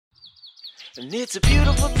And it's a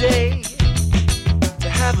beautiful day to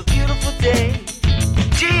have a beautiful day.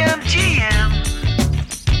 GM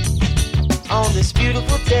on this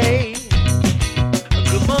beautiful day.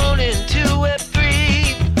 Good morning to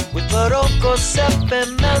Web3 with Morocco, Sep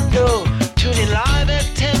and Mando. Tuning live at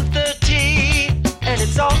 10:30 and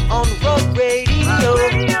it's all on Road Radio.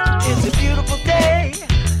 It's a beautiful day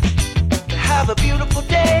to have a beautiful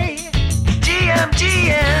day. GM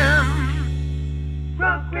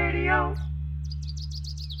Road Radio.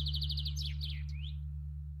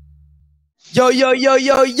 Yo,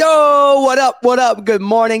 what up? Good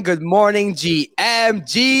morning, GM.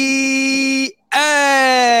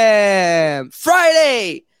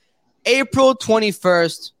 Friday, April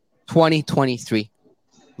 21st, 2023.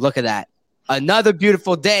 Look at that. Another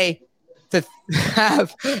beautiful day to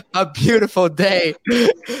have a beautiful day.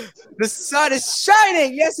 The sun is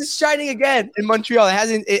shining. Yes, it's shining again in Montreal.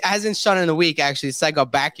 It hasn't shone in a week, actually, since I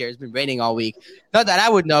got back here. It's been raining all week. Not that I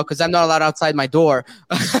would know, because I'm not allowed outside my door.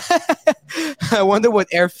 I wonder what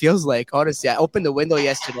air feels like, honestly. I opened the window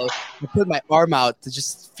yesterday and put my arm out to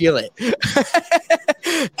just feel it. And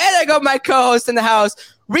I got my co-host in the house.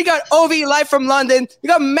 We got Ovi live from London. We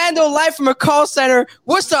got Mando live from a call center.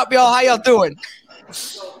 What's up, y'all? How y'all doing?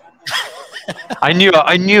 I knew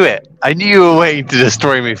it. I knew you were waiting to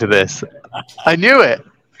destroy me for this. I knew it.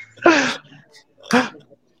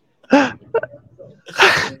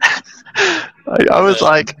 I was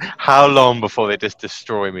like, how long before they just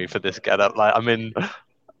destroy me for this getup? Like, I'm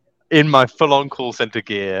in my full-on call center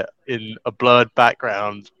gear in a blurred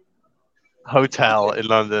background hotel in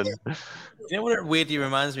London. You know what it weirdly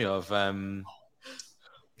reminds me of? Do you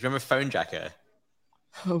remember Phone Jacker?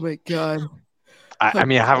 Oh my god. I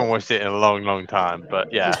mean, I haven't watched it in a long time,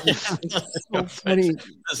 but yeah. So funny.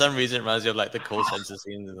 For some reason, it reminds me of like the call center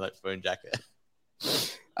scenes in like Phone Jacker.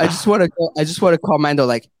 I just want to call Mando,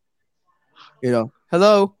 like,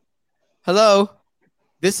 hello.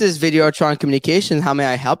 This is Videotron Communication. How may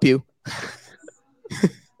I help you?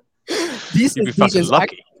 This You'd be fucking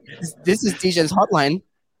lucky. This is DJ's hotline.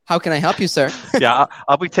 How can I help you, sir? Yeah,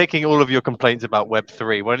 I'll be taking all of your complaints about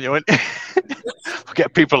Web3. When we'll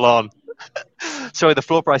get people on. Sorry, the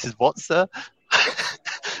floor price is what, sir?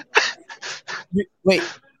 Wait,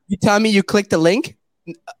 you tell me you clicked the link?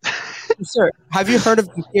 Sir, have you heard of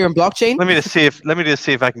Ethereum blockchain? Let me just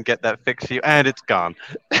see if I can get that fixed for you, and it's gone.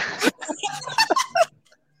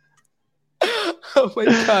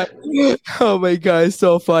 Oh my god,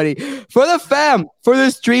 so funny. For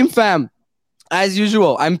the stream fam, as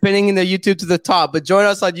usual, I'm pinning in the YouTube to the top, but join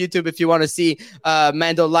us on YouTube if you want to see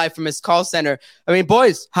Mando live from his call center. I mean,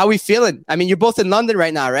 boys, how we feeling? I mean, you're both in London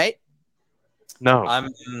right now, right? No.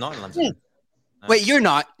 I'm not in London. No. Wait, you're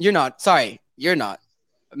not. Sorry, you're not.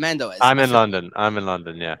 Mando is. I'm in London,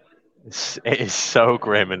 yeah. It is so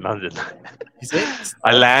grim in London. Is it?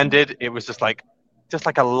 I landed, it was just like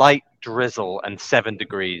a light drizzle and 7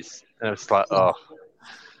 degrees. And it was like, oh.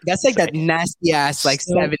 That's like that nasty ass, like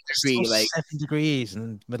 7 degree, like 7 degrees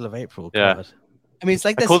in the middle of April. Yeah. God. I mean, it's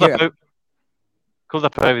like this. Called up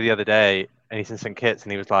over the other day, and he's in St. Kitts,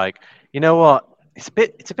 and he was like, "You know what? It's a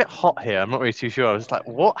bit hot here. I'm not really too sure." I was like,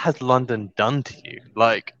 "What has London done to you?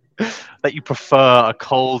 Like, that you prefer a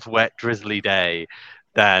cold, wet, drizzly day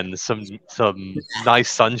than some nice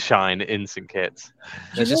sunshine in St. Kitts?"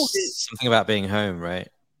 There's just something about being home, right?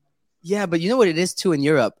 Yeah, but you know what it is too in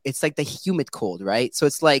Europe? It's like the humid cold, right? So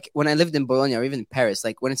it's like when I lived in Bologna or even in Paris,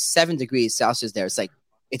 like when it's 7 degrees Celsius there, it's like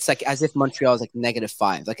as if Montreal is like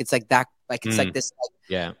 -5. Like it's like that, like it's like this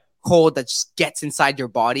cold that just gets inside your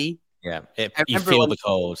body. Yeah, you feel the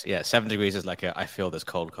cold. Yeah, 7 degrees is like I feel this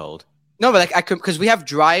cold. No, but like I could, because we have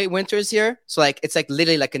dry winters here, so like it's like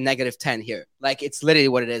literally like a -10 here. Like it's literally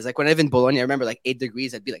what it is. Like when I live in Bologna, I remember like 8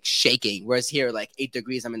 degrees, I'd be like shaking. Whereas here, like 8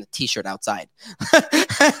 degrees, I'm in a t-shirt outside.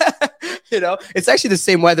 It's actually the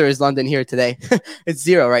same weather as London here today. It's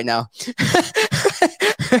 0 right now.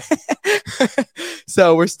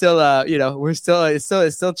 So we're still,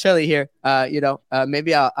 it's still chilly here.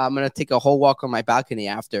 Maybe I'm gonna take a whole walk on my balcony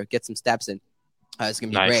after, get some steps in. It's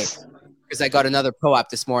gonna be great. Because I got another pro-op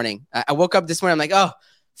this morning. I woke up this morning. I'm like, oh,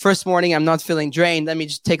 first morning, I'm not feeling drained. Let me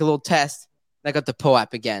just take a little test. I got the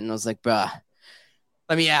pro-op again. And I was like, bruh,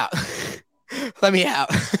 let me out. Let me out.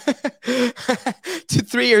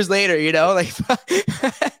 3 years later, like,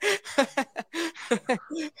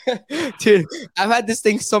 dude, I've had this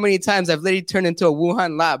thing so many times. I've literally turned into a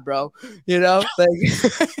Wuhan lab, bro.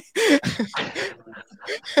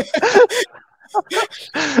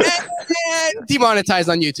 And demonetized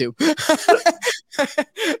on YouTube.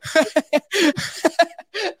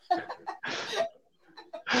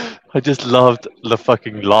 I just loved the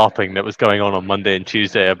fucking laughing that was going on Monday and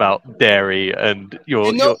Tuesday about dairy and You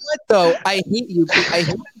your know your. what though? I hate you. I hate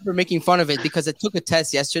you for making fun of it because I took a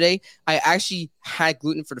test yesterday. I actually had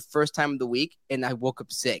gluten for the first time of the week, and I woke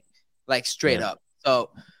up sick, like straight up. So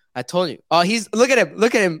I told you. Oh, look at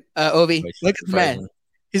him, Ovi. Look at the man.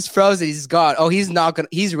 He's frozen. He's gone. Oh, he's not gonna.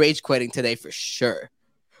 He's rage quitting today for sure.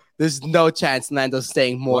 There's no chance Nando's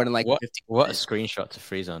staying more than like 50. What a screenshot to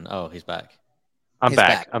freeze on. Oh, he's back. I'm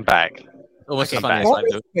back. I'm back. Almost Okay, as funny as don't like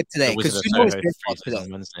rage quit today the Wizard because of you know it's Soho your fault freezes today.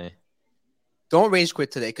 on Wednesday. Don't rage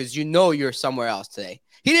quit today because you know you're somewhere else today.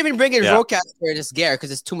 He didn't even bring his roadcaster to this gear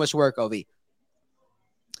because it's too much work, Ovi.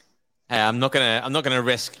 Hey, I'm not gonna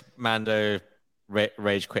risk Mando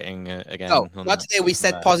rage quitting again. No, not today. We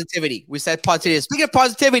said positivity. We said positivity. Speaking of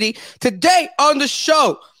positivity, today on the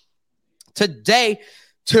show, today.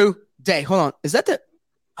 Hold on. Is that the?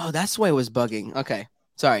 Oh, that's why it was bugging. Okay,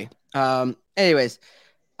 sorry. Anyways,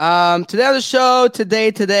 today on the show,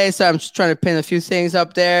 today. So I'm just trying to pin a few things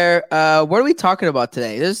up there. What are we talking about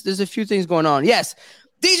today? There's a few things going on. Yes,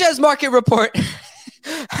 DJ's market report.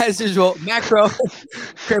 As usual, macro,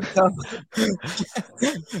 crypto,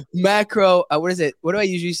 macro. What is it? What do I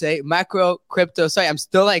usually say? Macro, crypto. Sorry, I'm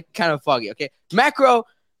still like kind of foggy. Okay, macro,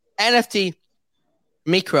 NFT,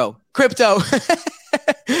 micro, crypto.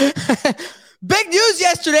 Big news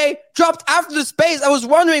yesterday dropped after the space. I was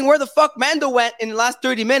wondering where the fuck Mando went in the last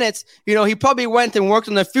 30 minutes. You know, he probably went and worked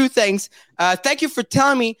on a few things. Thank you for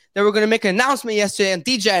telling me that we're going to make an announcement yesterday on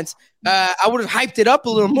DGens. I would have hyped it up a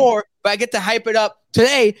little more, but I get to hype it up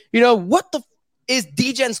today. You know, what the is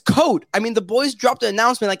DGen's code? I mean, the boys dropped an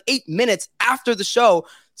announcement like 8 minutes after the show.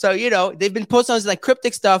 So, you know, they've been posting on this like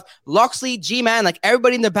cryptic stuff. Loxley, G-Man, like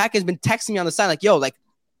everybody in the back has been texting me on the side like, yo, like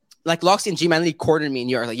Loxley and G-Man really cornered me in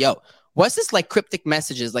New York. Like, yo, what's this like cryptic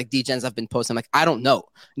messages like DGens have been posting? I'm like, I don't know.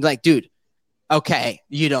 And like, dude, okay,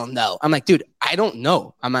 you don't know. I'm like, dude, I don't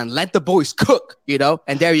know. I'm on let the boys cook, you know?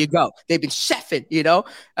 And there you go. They've been chefing, you know?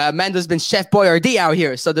 Mando's been Chef Boyardee out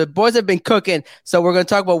here. So the boys have been cooking. So we're going to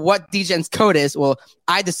talk about what DGen's code is. Well,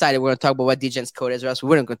 I decided we're going to talk about what DGen's code is, or else we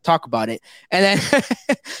weren't going to talk about it. And then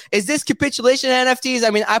is this capitulation NFTs? I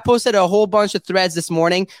mean, I posted a whole bunch of threads this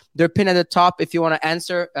morning. They're pinned at the top if you want to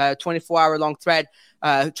answer. 24-hour long thread.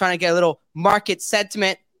 Trying to get a little market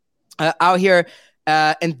sentiment out here.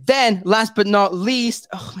 And then, last but not least,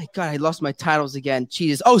 oh my God, I lost my titles again.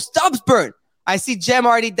 Jesus. Oh, Stubbs burn. I see Jem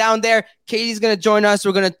already down there. Katie's going to join us.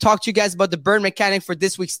 We're going to talk to you guys about the burn mechanic for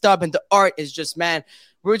this week's Stub. And the art is just, man,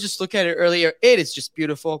 we were just looking at it earlier. It is just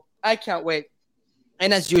beautiful. I can't wait.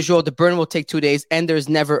 And as usual, the burn will take 2 days, and there's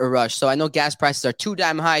never a rush. So I know gas prices are too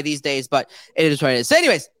damn high these days, but it is what it is. So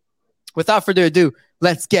anyways, without further ado,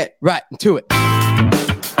 let's get right into it.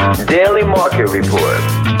 Daily Market Report.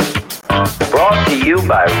 Brought to you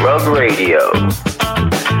by Rug Radio.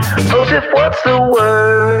 Joseph, what's the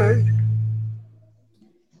word?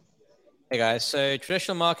 Hey guys, so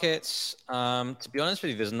traditional markets, to be honest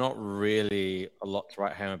with you, there's not really a lot to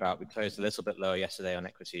write home about. We closed a little bit lower yesterday on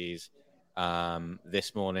equities.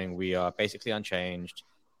 This morning, we are basically unchanged.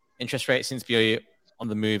 Interest rates seems to be on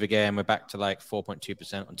the move again. We're back to like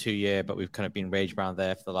 4.2% on 2 year, but we've kind of been rage around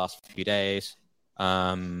there for the last few days.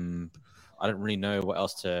 I don't really know what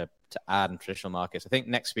else to add in traditional markets. I think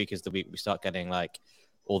next week is the week we start getting like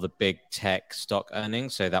all the big tech stock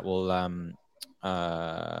earnings. So that will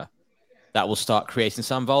start creating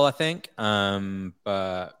some vol, I think.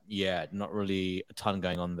 But yeah, not really a ton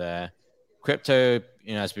going on there. Crypto,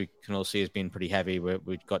 you know, as we can all see, has been pretty heavy.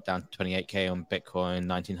 We've got down to 28K on Bitcoin,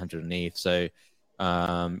 1900 on ETH. So, you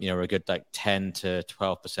know, we're a good like 10 to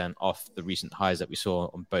 12% off the recent highs that we saw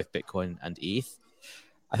on both Bitcoin and ETH.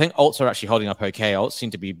 I think alts are actually holding up okay. Alts seem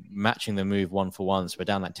to be matching the move one for one. So we're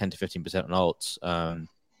down like 10 to 15% on alts.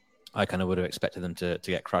 I kind of would have expected them to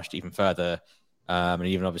get crushed even further. And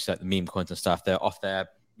even obviously like the meme coins and stuff, they're off their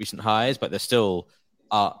recent highs, but they're still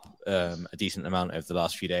up a decent amount over the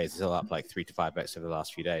last few days. They're still up like 3 to 5x over the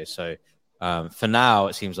last few days. So for now,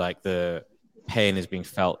 it seems like the pain is being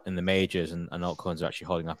felt in the majors and altcoins are actually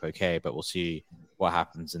holding up okay, but we'll see what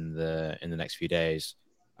happens in the next few days.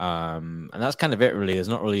 And that's kind of it, really. There's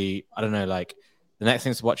not really, I don't know, like the next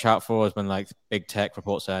things to watch out for is when like big tech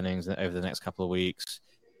reports earnings over the next couple of weeks.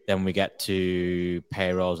 Then we get to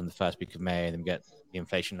payrolls in the first week of May, and then we get the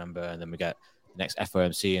inflation number, and then we get the next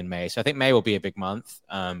FOMC in May. So I think May will be a big month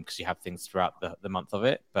because you have things throughout the month of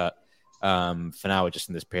it. But for now, we're just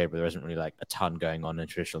in this period where there isn't really like a ton going on in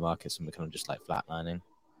traditional markets, and we're kind of just like flatlining.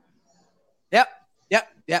 Yep.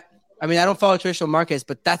 I mean, I don't follow traditional markets,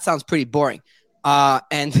 but that sounds pretty boring.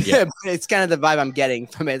 And Yeah. it's kind of the vibe I'm getting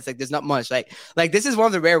from it. It's like there's not much. Like this is one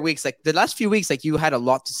of the rare weeks. Like the last few weeks, like you had a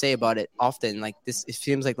lot to say about it. Often, like this, it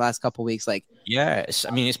seems like last couple weeks, like Yeah,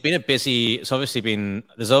 it's been a busy. There's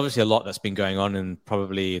obviously a lot that's been going on in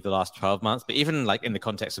probably the last 12 months. But even like in the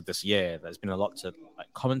context of this year, there's been a lot to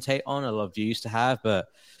like commentate on, a lot of views to have. But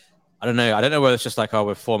I don't know whether it's just like, oh,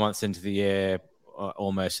 we're 4 months into the year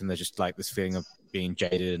almost, and there's just like this feeling of being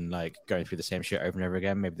jaded and like going through the same shit over and over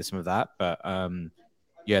again. Maybe there's some of that, but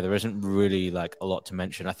yeah, there isn't really like a lot to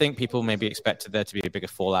mention. I think people maybe expected there to be a bigger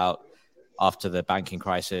fallout after the banking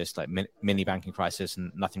crisis, like mini banking crisis,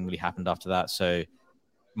 and nothing really happened after that. So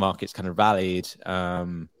markets kind of rallied.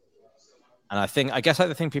 And I guess like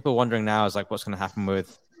the thing people are wondering now is like what's going to happen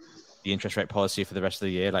with the interest rate policy for the rest of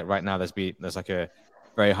the year. Like right now, there's like a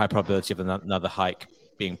very high probability of another hike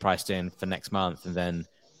being priced in for next month. And then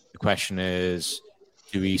the question is,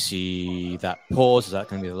 do we see that pause? Is that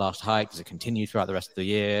going to be the last hike? Does it continue throughout the rest of the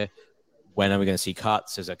year? When are we going to see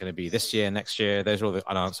cuts? Is that going to be this year, next year? Those are all the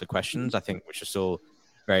unanswered questions, I think, which are still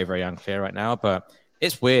very, very unclear right now. But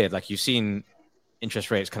it's weird. Like you've seen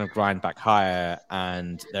interest rates kind of grind back higher,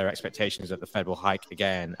 and their expectations that the Fed will hike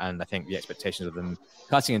again. And I think the expectations of them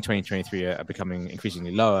cutting in 2023 are becoming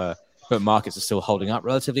increasingly lower, but markets are still holding up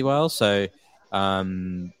relatively well. So,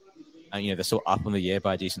 and, they're still up on the year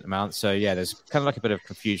by a decent amount. So yeah, there's kind of like a bit of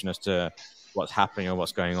confusion as to what's happening or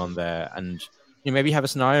what's going on there. And maybe you have a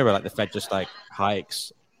scenario where like the Fed just like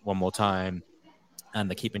hikes one more time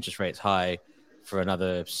and they keep interest rates high for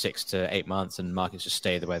another 6 to 8 months, and markets just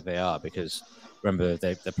stay the way they are because remember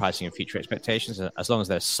they're pricing in future expectations. As long as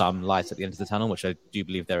there's some light at the end of the tunnel, which I do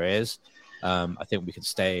believe there is, I think we can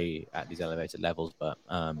stay at these elevated levels. But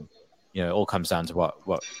it all comes down to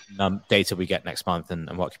what data we get next month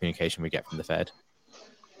and what communication we get from the Fed.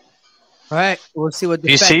 all right, we'll see what the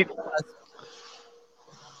You Fed see- does.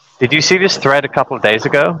 Did you see this thread a couple of days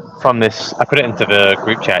ago from this? I put it into the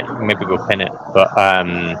group chat. Maybe we'll pin it. But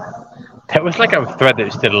there was like a thread that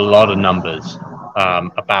just did a lot of numbers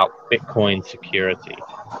about Bitcoin security.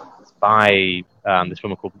 It's by this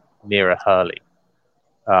woman called Mira Hurley.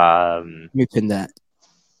 Let me pin that.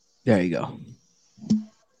 There you go.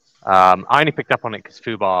 I only picked up on it because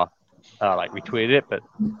Fubar retweeted it, but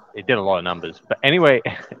it did a lot of numbers. But anyway,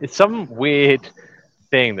 it's some weird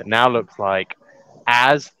thing that now looks like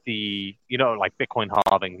as the Bitcoin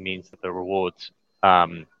halving means that the rewards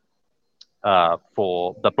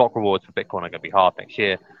for the block rewards for Bitcoin are going to be halved next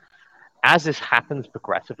year. As this happens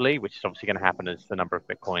progressively, which is obviously going to happen as the number of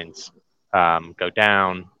Bitcoins go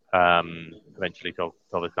down, eventually till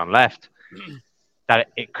there's none left, that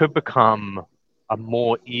it could become a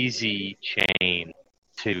more easy chain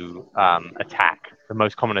to attack. The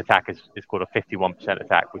most common attack is called a 51%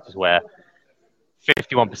 attack, which is where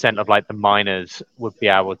 51% of the miners would be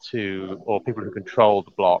able to, or people who control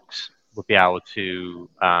the blocks would be able to,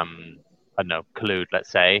 collude,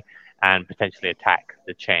 let's say, and potentially attack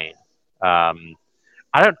the chain. I'm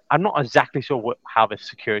not exactly sure how this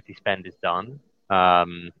security spend is done,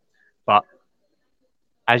 but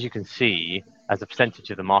as you can see, as a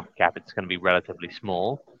percentage of the market cap, it's going to be relatively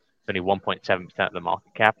small. It's only 1.7% of the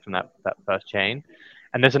market cap from that first chain.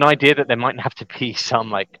 And there's an idea that there might have to be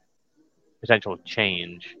some potential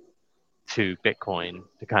change to Bitcoin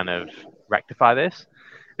to kind of rectify this.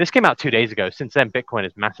 This came out 2 days ago. Since then, Bitcoin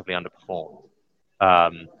has massively underperformed.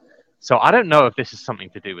 So I don't know if this is something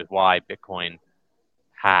to do with why Bitcoin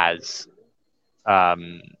has,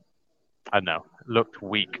 looked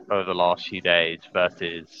weak over the last few days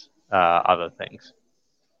versus other things.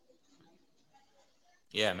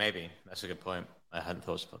 Yeah, maybe. That's a good point. I hadn't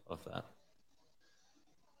thought of that.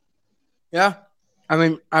 Yeah, I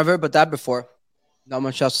mean, I've heard about that before. Not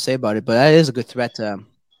much else to say about it, but that is a good threat to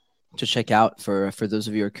check out for those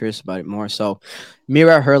of you who are curious about it more. So,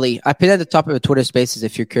 Mira Hurley, I pinned at the top of the Twitter Spaces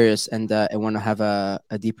if you're curious and want to have a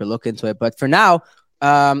deeper look into it. But for now,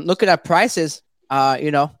 looking at prices,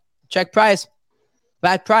 check price,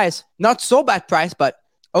 bad price, not so bad price, but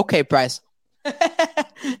okay price.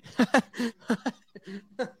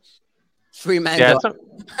 Freemando. Yeah,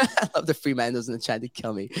 I love the Freemandos in the chat. They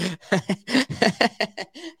kill me.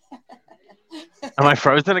 Am I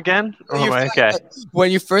frozen again? Oh, am I okay? When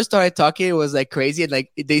you first started talking, it was crazy. And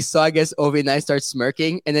they saw, I guess, Ovi and I start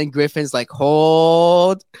smirking. And then Griffin's like,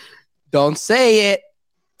 hold, don't say it.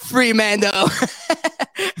 Freemando.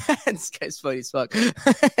 This guy's funny as fuck.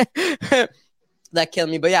 That killed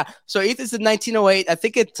me. But yeah, so ETH is at 1908. I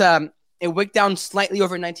think it wicked down slightly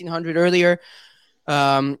over 1900 earlier.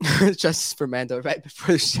 Just for Mando right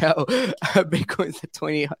before the show. Bitcoin's at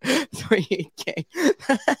 28K.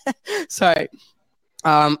 Sorry.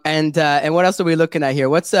 And what else are we looking at here?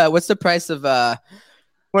 What's the price of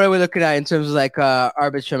what are we looking at in terms of like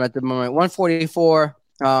Arbitrum at the moment? 144.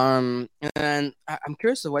 And I'm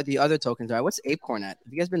curious of what the other tokens are. What's Apecoin at?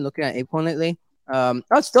 Have you guys been looking at Apecoin lately?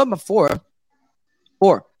 It's still about four.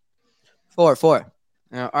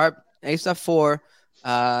 Ape's at 4.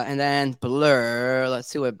 And then Blur. Let's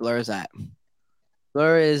see what Blur's at.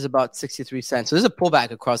 Blur is about 63 cents. So there's a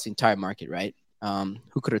pullback across the entire market, right?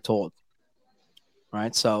 Who could have told?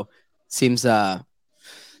 Right. So seems as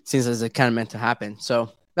it kind of meant to happen.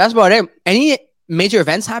 So that's about it. Any major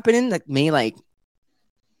events happening? Like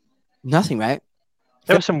nothing, right?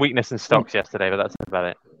 There was some weakness in stocks yesterday, but that's about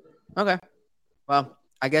it. Okay. Well,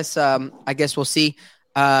 I guess we'll see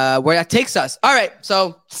where that takes us. All right.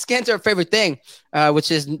 So scan to our favorite thing, which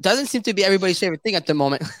doesn't seem to be everybody's favorite thing at the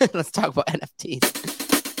moment. Let's talk about NFTs.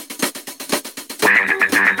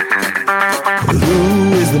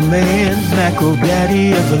 Who is the man, macro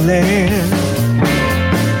daddy of the land?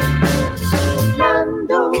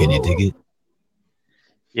 Can you dig it?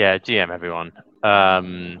 Yeah, GM everyone.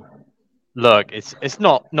 Look, it's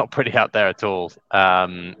not pretty out there at all.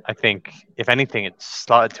 I think if anything, it's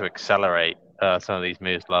started to accelerate some of these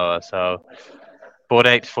moves lower. So, Bored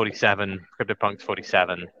Apes 47, CryptoPunks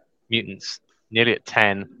 47, Mutants nearly at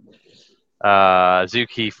 10,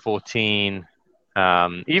 Zuki 14,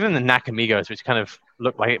 even the Nakamigos, which kind of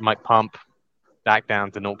looked like it might pump back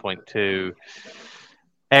down to 0.2.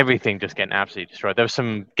 Everything just getting absolutely destroyed. There was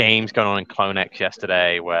some games going on in CloneX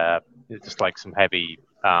yesterday where it's just like some heavy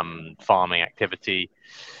farming activity.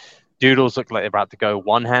 Doodles look like they're about to go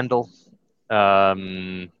one handle.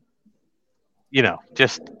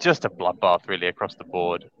 Just a bloodbath really across the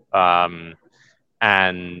board.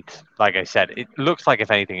 And like I said, it looks like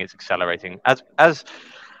if anything, it's accelerating. As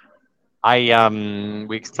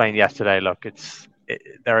we explained yesterday, look,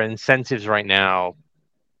 there are incentives right now,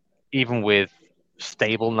 even with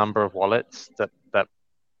stable number of wallets that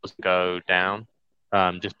go down,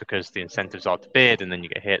 just because the incentives are to bid and then you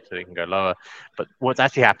get hit, so they can go lower. But what's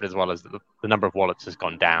actually happened as well is that the number of wallets has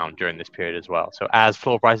gone down during this period as well. So as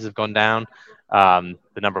floor prices have gone down, the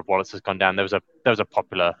number of wallets has gone down. There was a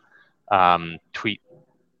popular tweet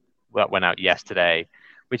that went out yesterday,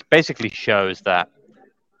 which basically shows that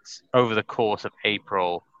over the course of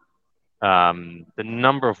April, the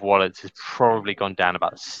number of wallets has probably gone down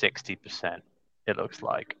about 60%. It looks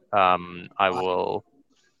like.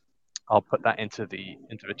 I'll put that into the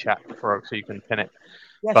chat for so you can pin it.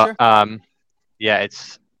 Yeah, but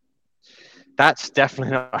sure. That's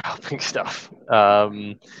definitely not helping stuff.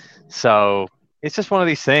 So it's just one of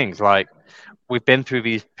these things. Like, we've been through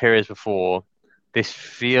these periods before. This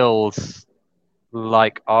feels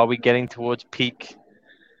like, are we getting towards peak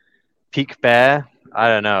bear? I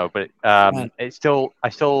don't know, but I still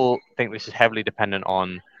think this is heavily dependent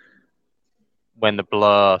on when the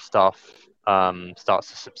blur stuff starts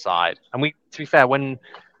to subside. And to be fair, when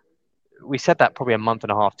we said that probably a month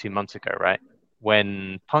and a half, 2 months ago, right?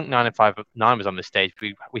 When Punk 959 was on the stage,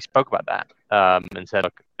 we spoke about that and said,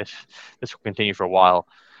 look, this will continue for a while.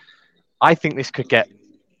 I think this could get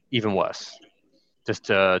even worse. Just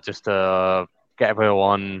to get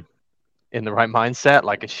everyone in the right mindset,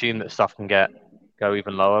 like assume that stuff can go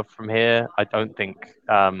even lower from here. I don't think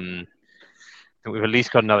we've at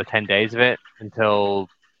least got another 10 days of it until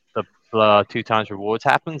the blur 2 times rewards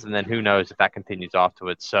happens, and then who knows if that continues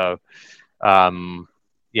afterwards. So I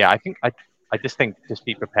just think just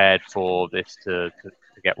be prepared for this to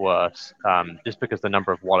get worse. Just because the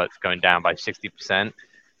number of wallets going down by 60%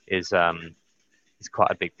 is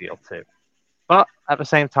quite a big deal too. But at the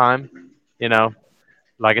same time,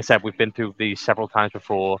 like I said, we've been through these several times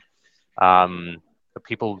before. The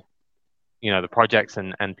people, the projects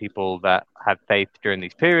and people that had faith during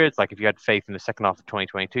these periods, like if you had faith in the second half of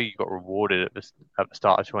 2022, you got rewarded at the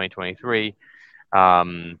start of 2023.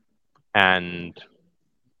 And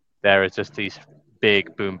there is just these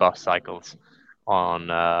big boom bust cycles on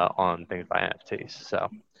things like NFTs. So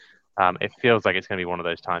it feels like it's going to be one of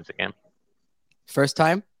those times again. First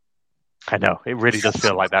time? I know, it really does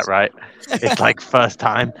feel like that, right? It's like first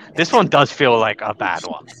time. This one does feel like a bad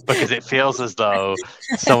one because it feels as though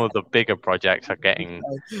some of the bigger projects are getting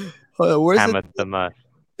hammered the most.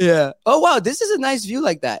 Yeah. Oh wow, this is a nice view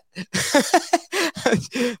like that.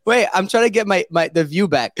 Wait, I'm trying to get the view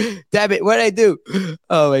back. Damn it, what did I do?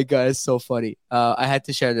 Oh my god, it's so funny. I had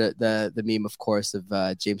to share the meme, of course, of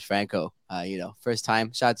James Franco. First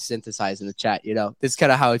time. Shout out to Synthesize in the chat. This is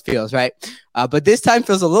kind of how it feels, right? But this time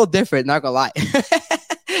feels a little different. Not gonna lie.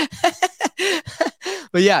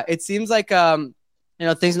 But yeah, it seems like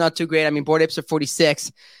things are not too great. I mean, Bored Apes are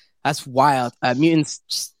 46. That's wild.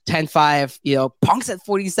 Mutants 10.5. Punk's at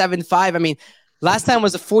 47.5. I mean, last time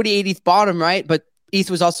was a 48 ETH bottom, right? But ETH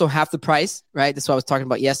was also half the price, right? That's what I was talking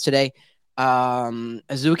about yesterday.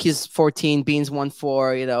 Azuki's 14, Beans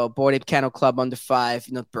 1.4, Bored Ape Kennel Club under 5,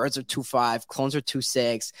 Birds are 2.5, Clones are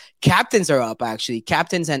 2.6, Captains are up actually.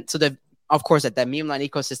 Captains, and so of course that meme line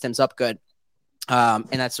ecosystem's up good. And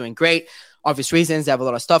that's doing great. Obvious reasons, they have a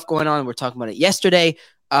lot of stuff going on. We're talking about it yesterday.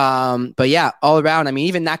 But yeah, all around. I mean,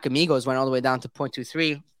 even Nakamigos went all the way down to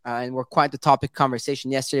 0.23, and we're quite the topic conversation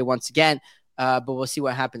yesterday once again. But we'll see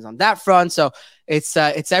what happens on that front. So it's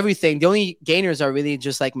everything. The only gainers are really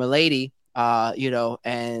just like Milady,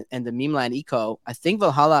 and the meme line eco. I think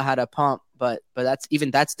Valhalla had a pump, but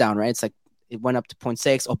that's down, right? It's like it went up to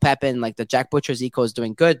 0.6. Pepin, like the Jack Butcher's eco is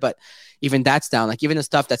doing good, but even that's down. Like even the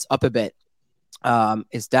stuff that's up a bit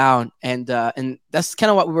is down. And that's kind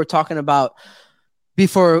of what we were talking about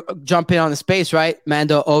before jumping on the space, right?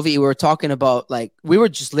 Mando, Ovi, we were talking about, like, we were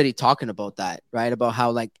just literally talking about that, right? About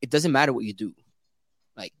how, like, it doesn't matter what you do.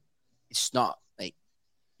 Like, it's not, like,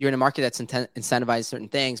 you're in a market that's incentivized certain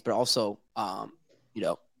things, but also,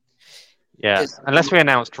 Yeah, unless we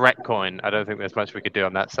announced Retcoin, I don't think there's much we could do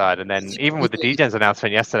on that side. And then even with the DGens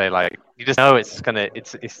announcement yesterday, like, you just know it's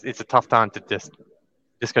a tough time to just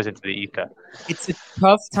goes into the ether. It's a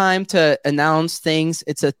tough time to announce things.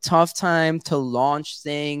 It's a tough time to launch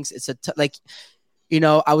things. It's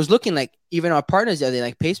I was looking, like, even our partners the other day,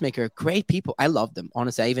 like Pacemaker, great people. I love them.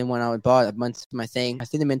 Honestly, I even went out and bought a month my thing. I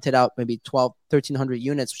think they minted out maybe 1,300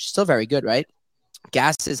 units, which is still very good, right?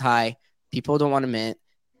 Gas is high. People don't want to mint.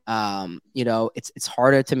 It's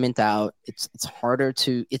harder to mint out. It's harder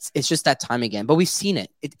to, it's just that time again, but we've seen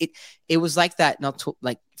it. It was like that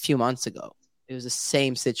like a few months ago. It was the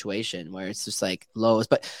same situation where it's just like lows.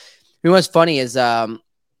 But what's funny is hold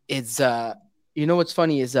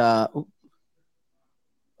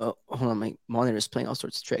on, my monitor is playing all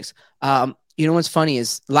sorts of tricks. What's funny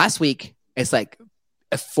is last week it's like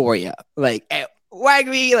euphoria, like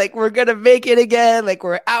Wagme, like we're gonna make it again, like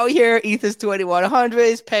we're out here, ETH is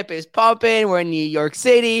 2100s, Pep is pumping, we're in New York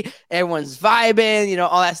City, everyone's vibing,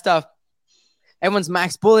 all that stuff. Everyone's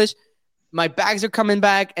max bullish. My bags are coming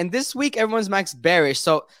back, and this week everyone's max bearish.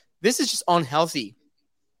 So this is just unhealthy.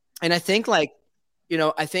 And I think the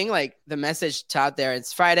message out there,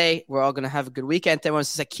 it's Friday. We're all going to have a good weekend.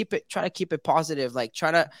 Everyone's just like, try to keep it positive. Like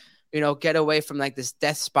try to, get away from like this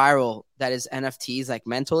death spiral that is NFTs, like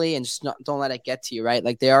mentally, and just don't let it get to you, right?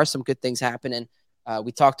 Like there are some good things happening.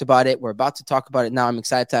 We talked about it. We're about to talk about it now. I'm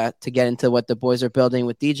excited to get into what the boys are building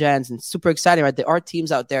with DGens, and super exciting, right? There are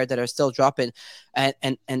teams out there that are still dropping and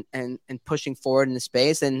pushing forward in the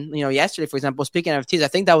space. And, yesterday, for example, speaking of NFTs, I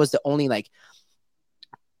think that was the only like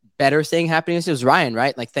better thing happening. It was Ryan,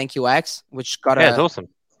 right? Like Thank You X, which got it's awesome.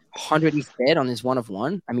 100 ETH bid on his 1 of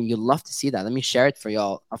 1. I mean, you'd love to see that. Let me share it for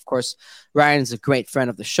y'all. Of course, Ryan's a great friend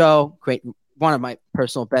of the show, one of my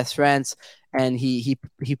personal best friends. And he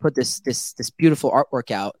put this beautiful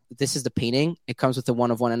artwork out. This is the painting. It comes with the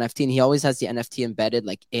 1 of 1 NFT, and he always has the NFT embedded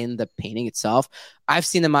like in the painting itself. I've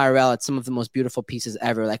seen them IRL at some of the most beautiful pieces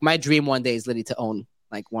ever. Like my dream one day is literally to own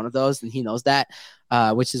like one of those, and he knows that,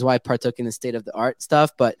 which is why I partook in the state of the art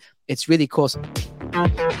stuff. But it's really cool.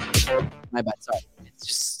 My bad, sorry. It's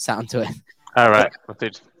just sound to it. All right,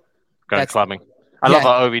 going clubbing. I love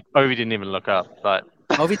how Ovi didn't even look up, but.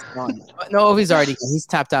 Ovi's gone. No, Ovi's already gone. He's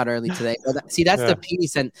tapped out early today. But that's the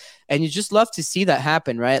piece, and you just love to see that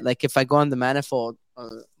happen, right? Like if I go on the Manifold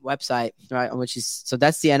website, right, so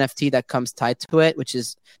that's the NFT that comes tied to it, which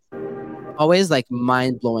is always like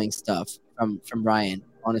mind blowing stuff from Ryan.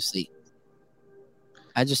 Honestly,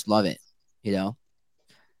 I just love it, Yeah,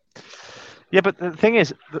 but the thing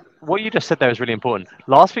is, what you just said there is really important.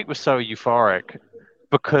 Last week was so euphoric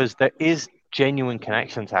because there is genuine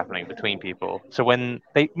connections happening between people. So when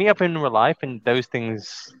they meet up in real life and those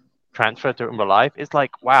things transfer to in real life, it's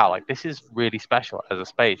like, wow, like this is really special as a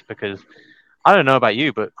space, because I don't know about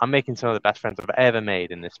you, but I'm making some of the best friends I've ever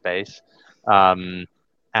made in this space. And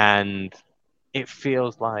it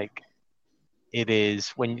feels like it is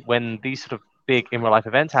when these sort of big in real life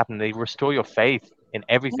events happen, they restore your faith in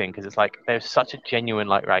everything, because it's like there's such a genuine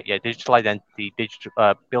digital identity,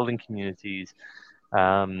 building communities,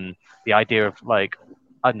 the idea of like,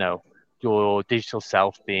 I don't know, your digital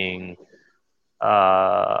self being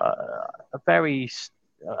a place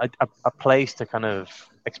to kind of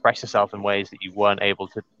express yourself in ways that you weren't able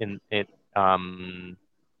to in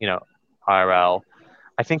IRL.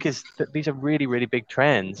 I think these are really, really big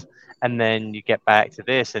trends. And then you get back to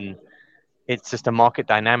this, and it's just a market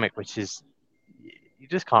dynamic, which is, you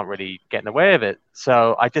just can't really get in the way of it.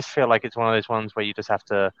 So I just feel like it's one of those ones where you just have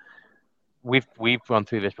to we've gone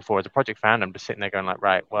through this before as a project founder. I'm just sitting there going like,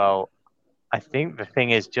 right, well, I think the thing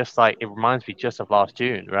is just like it reminds me just of last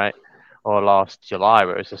June, right, or last July,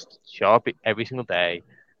 where it was just show up every single day,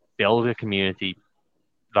 build a community,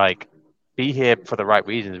 like be here for the right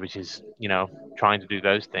reasons, which is trying to do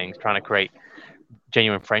those things, trying to create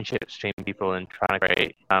genuine friendships between people, and trying to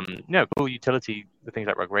create cool utility with things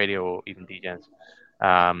like Rug Radio or even DJs,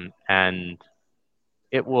 and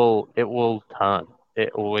it will turn.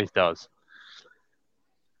 It always does.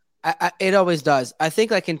 It always does. I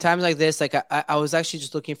think like in times like this, like I was actually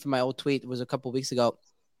just looking for my old tweet. It was a couple of weeks ago.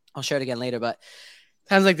 I'll share it again later, but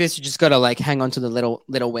times like this, you just gotta like hang on to the little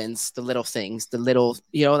wins, the little things, the little,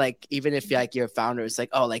 like even if like you're a founder, it's like,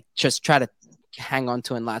 oh, like just try to hang on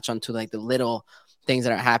to and latch onto like the little things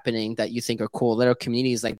that are happening that you think are cool. Little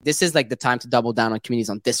communities, like this is like the time to double down on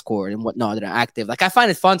communities on Discord and whatnot that are active. Like I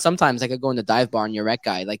find it fun sometimes. Like I go in the dive bar and you're rec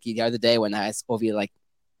guy. Like the other day when I asked Ovi like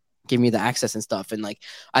give me the access and stuff, and like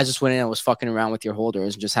I just went in and was fucking around with your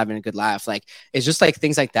holders and just having a good laugh. Like it's just like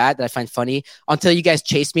things like that I find funny. Until you guys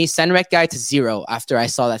chase me, send rec guy to 0 after I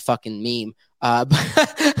saw that fucking meme.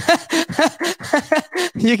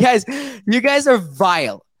 You guys are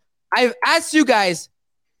vile. I've asked you guys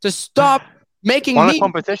to stop making Won memes. a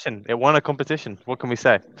competition. It won a competition. What can we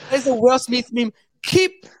say? There's a Will Smith meme.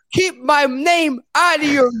 Keep my name out of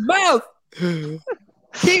your mouth.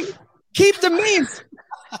 keep the memes.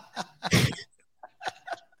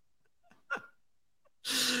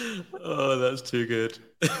 Oh, that's too good.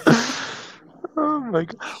 Oh my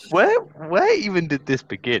god! Where even did this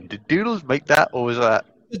begin? Did Doodles make that, or was that?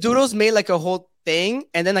 The Doodles made like a whole thing,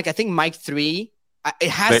 and then like I think Mike 3, it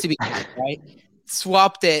has to be right.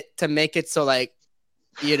 Swapped it to make it so like,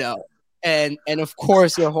 and of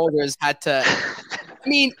course your holders had to. I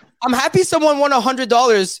mean, I'm happy someone won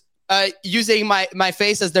 $100 using my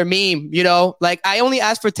face as their meme. Like I only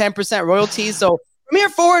asked for 10% royalties, so from here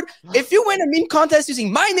forward, if you win a meme contest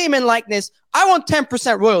using my name and likeness, I want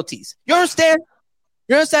 10% royalties. You understand?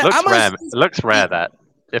 Looks rare. It looks rare that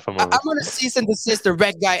if I'm honest. I'm gonna cease and desist the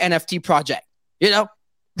Red Guy NFT project.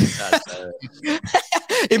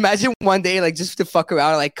 Imagine one day, like, just to fuck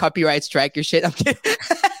around, like, copyright strike your shit. I'm kidding.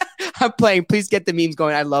 I'm playing. Please get the memes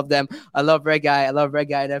going. I love them. I love Red Guy. I love Red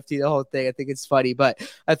Guy NFT, the whole thing. I think it's funny. But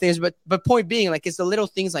I think but point being, like, it's the little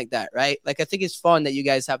things like that, right? Like, I think it's fun that you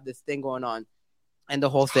guys have this thing going on and the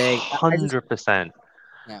whole thing. 100%.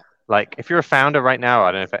 Yeah. Like, if you're a founder right now,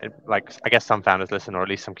 I don't know if I guess some founders listen, or at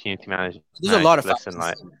least some community managers. There's a lot of listen.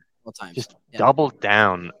 Like, times. Just double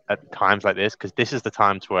down at times like this, because this is the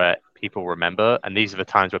times where people remember, and these are the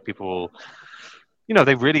times where people will,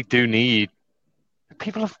 they really do need.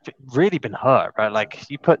 People have really been hurt, right? Like,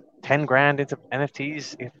 you put 10 grand into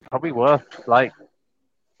NFTs, it's probably worth well,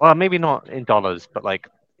 maybe not in dollars, but like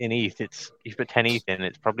in ETH, you put 10 ETH in,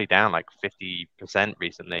 it's probably down like 50%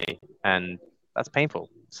 recently, and that's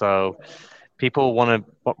painful. So people want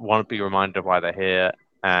to be reminded of why they're here.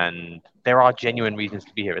 And there are genuine reasons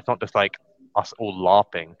to be here. It's not just like us all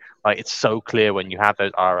LARPing. Like, it's so clear when you have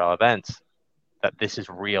those IRL events that this is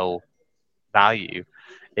real value.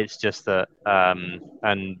 It's just that,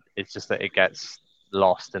 and it's just that it gets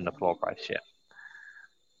lost in the floor price shit.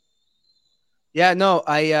 Yeah, no,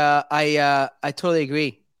 I totally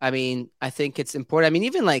agree. I mean, I think it's important. I mean,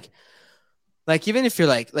 even like even if you're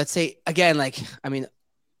like, let's say again, like, I mean,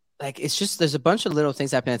 like, it's just, there's a bunch of little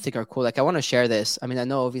things happening I think are cool. Like, I want to share this. I mean, I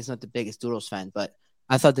know Ovi's not the biggest Doodles fan, but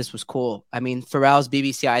I thought this was cool. I mean, Pharrell's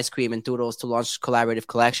BBC Ice Cream and Doodles to launch collaborative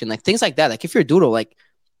collection, like things like that. Like, if you're a Doodle, like,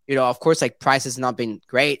 of course, like, price has not been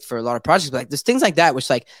great for a lot of projects, but like there's things like that,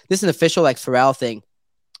 which like this is an official like Pharrell thing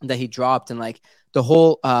that he dropped, and like the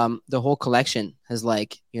whole collection has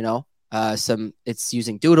like, it's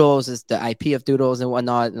using Doodles, it's the IP of Doodles and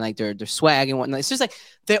whatnot, and like their swag and whatnot. It's just like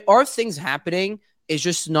there are things happening. It's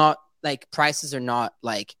just not like prices are not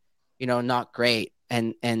like, not great,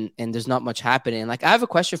 and there's not much happening. Like, I have a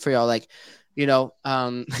question for y'all. Like, yeah,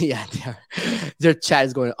 their chat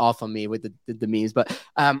is going off on me with the memes, but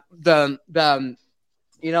I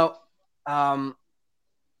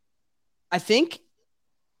think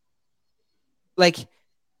like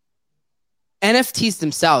NFTs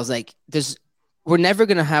themselves, like we're never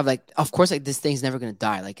going to have like, of course, like this thing's never going to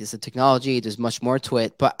die. Like, it's a technology, there's much more to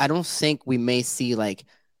it, but I don't think we may see like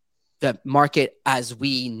the market as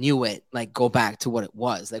we knew it, like, go back to what it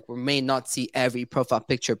was. Like, we may not see every profile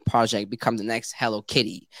picture project become the next Hello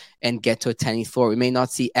Kitty and get to a 10th floor. We may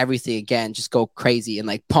not see everything again just go crazy and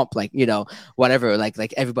like pump, like, whatever,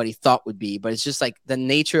 like everybody thought would be. But it's just like the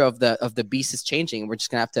nature of the beast is changing. We're just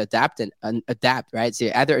gonna have to adapt and adapt, right? So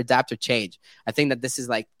either adapt or change. I think that this is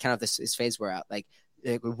like kind of this phase we're at. Like,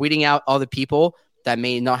 we're weeding out all the people that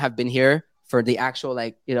may not have been here for the actual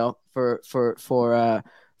like for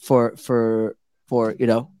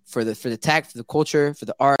the tech, for the culture, for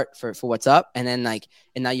the art, for what's up, and then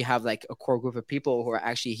and now you have like a core group of people who are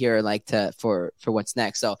actually here like for what's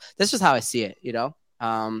next. So this is how I see it.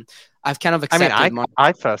 I've kind of accepted.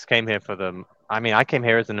 I first came here for them. I mean, I came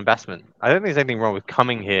here as an investment. I don't think there's anything wrong with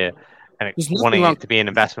coming here and wanting it to be an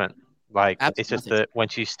investment. Like, it's just that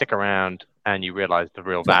once you stick around and you realize the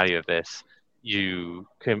real value of this, you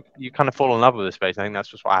kind of fall in love with the space. I think that's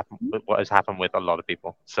just what has happened with a lot of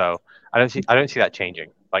people. So I don't see that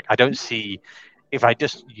changing. Like, I don't see, if I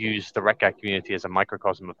just use the Rec Guy community as a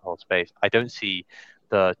microcosm of the whole space, I don't see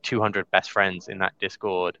the 200 best friends in that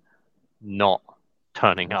Discord not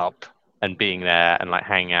turning up and being there and like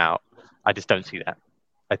hanging out. I just don't see that.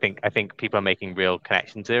 I think people are making real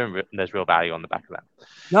connections here, and there's real value on the back of that.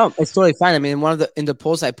 No, it's totally fine. I mean, in the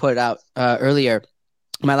polls I put out earlier,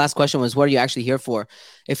 my last question was, what are you actually here for?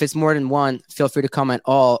 If it's more than one, feel free to comment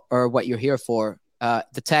all or what you're here for.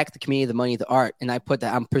 The tech, the community, the money, the art. And I put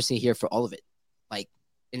that I'm personally here for all of it. Like,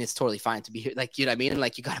 and it's totally fine to be here. Like, you know what I mean?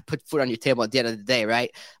 Like, you got to put food on your table at the end of the day, right?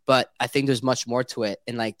 But I think there's much more to it.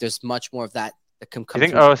 And like, there's much more of that can come. You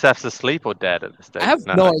think OSF's asleep or dead at this stage? I have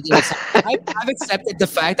no idea. I've accepted the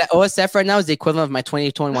fact that OSF right now is the equivalent of my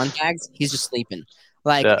 2021 tags. He's just sleeping.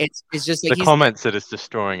 Like, it's just like the comments that it's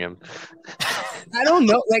destroying him. I don't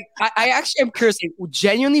know. Like, I actually am curious. Like,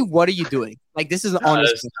 genuinely, what are you doing? Like, this is an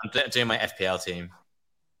honest. I'm doing my FPL team.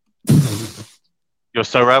 Your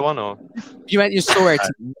so rare one, or you meant your so rare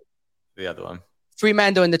team? The other one.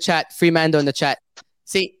 Freemando in the chat.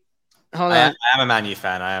 See, hold on. I am a Man U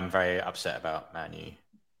fan. I am very upset about Man U.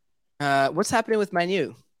 What's happening with Man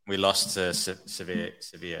U? We lost to Sevilla.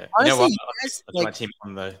 Honestly, you know what? guys, my team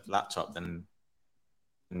on the laptop, then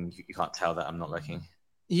you can't tell that I'm not looking.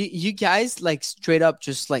 You guys like straight up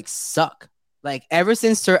just like suck. Like, ever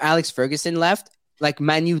since Sir Alex Ferguson left, like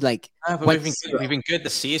Man U like we've been good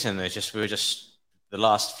this season. We were just the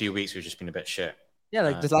last few weeks we've just been a bit shit. Yeah,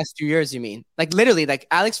 like the last few years, you mean? Like, literally, like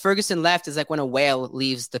Alex Ferguson left is like when a whale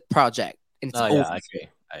leaves the project and it's over. Yeah, I agree.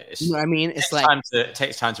 You know what I mean? It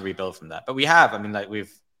takes time to rebuild from that. But we have. I mean, like we're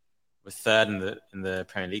third in the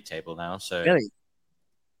Premier League table now. So really,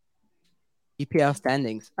 EPL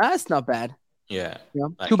standings. That's not bad. Yeah.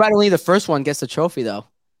 Too bad only the first one gets the trophy though.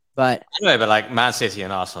 But anyway, like Man City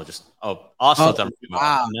and Arsenal Arsenal done pretty well.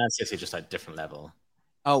 Wow. Man City just like different level.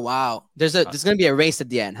 Oh wow. There's gonna be a race at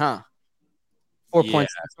the end, huh? 4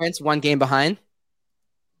 points difference, one game behind.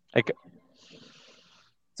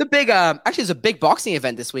 It's a big actually it's a big boxing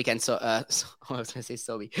event this weekend. So I was gonna say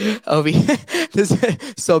Obi. This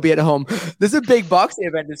Sobi at home. There's a big boxing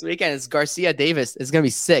event this weekend. It's Garcia Davis. It's gonna be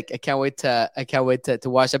sick. I can't wait to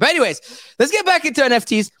watch that. But anyways, let's get back into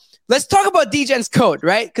NFTs. Let's talk about DGen's code,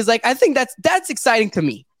 right? Because like I think that's exciting to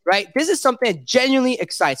me, right? This is something that genuinely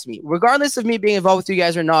excites me, regardless of me being involved with you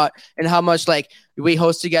guys or not, and how much like we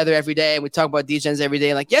host together every day and we talk about DGens every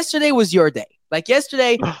day. Like, yesterday was your day. Like,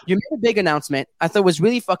 yesterday, you made a big announcement. I thought it was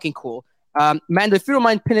really fucking cool. Mando, if you don't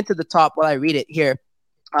mind, pin it to the top while I read it here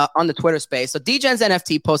on the Twitter space. So DGen's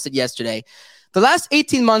NFT posted yesterday. The last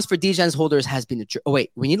 18 months for DGen's holders has been we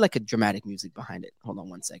need like a dramatic music behind it. Hold on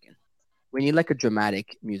one second. We need like a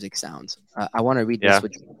dramatic music sound. I want to read this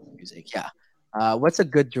with music. Yeah. What's a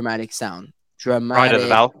good dramatic sound? Dramatic.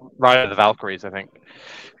 Ride of the Valkyries, I think.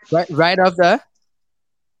 Ride of the.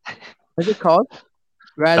 What's it called?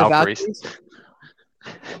 Ride of the Valkyries.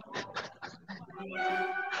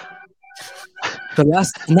 The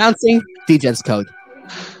last announcing DGen's code.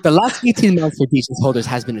 The last 18 months for DGen's holders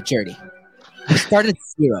has been a journey. We started at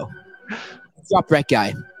 0. We dropped Rec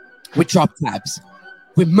Guy. We dropped tabs.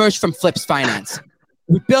 We merged from Flips Finance.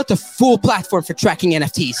 We built a full platform for tracking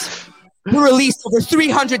NFTs. We released over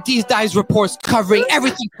 300 deep dive reports covering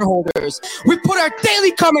everything for holders. We put our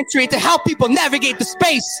daily commentary to help people navigate the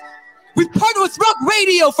space. We partnered with Rock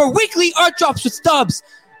Radio for weekly art drops with stubs.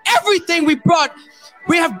 Everything we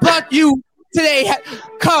have brought you today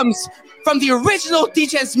comes from the original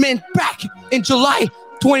DGen's mint back in July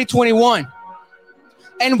 2021.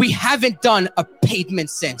 And we haven't done a payment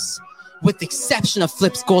since, with the exception of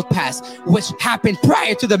Flip's Gold Pass, which happened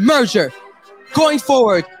prior to the merger. Going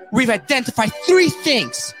forward, we've identified 3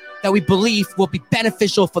 things that we believe will be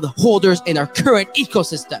beneficial for the holders in our current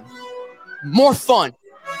ecosystem. More fun,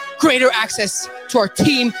 greater access to our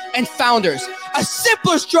team and founders, a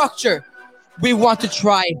simpler structure. We want to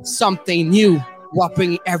try something new while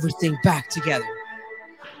bringing everything back together.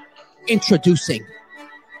 Introducing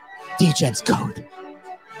DGen's Code.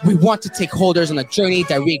 We want to take holders on a journey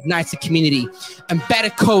that reignites the community.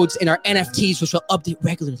 Embedded codes in our NFTs, which will update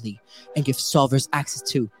regularly and give solvers access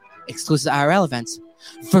to exclusive IRL events,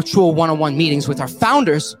 virtual one-on-one meetings with our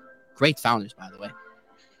founders, great founders, by the way,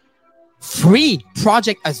 free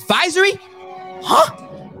project advisory,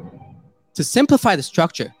 to simplify the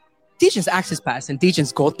structure, Degens Access Pass and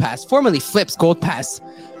Degens Gold Pass, formerly Flip's Gold Pass,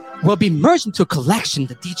 will be merged into a collection,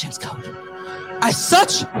 the Degens Code. As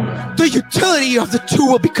such, the utility of the two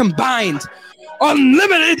will be combined.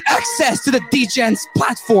 Unlimited access to the Degens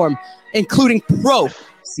platform, including Pro,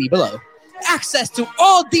 see below. Access to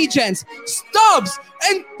all Degens, stubs,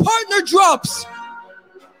 and partner drops.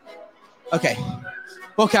 Okay,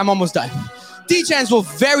 I'm almost done. Degens will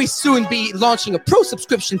very soon be launching a Pro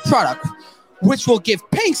subscription product, which will give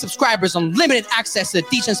paying subscribers unlimited access to the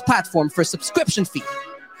Degens platform for a subscription fee.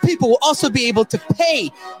 People will also be able to pay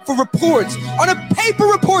for reports on a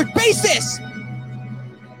pay-per-report basis.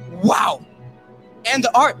 Wow. And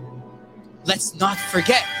the art. Let's not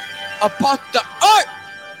forget about the art.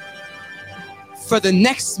 For the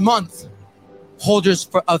next month, holders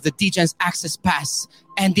of the Degens Access Pass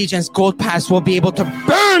and Degens Gold Pass will be able to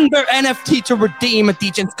burn their NFT to redeem a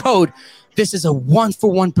Degens code. This is a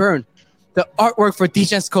one-for-one burn. The artwork for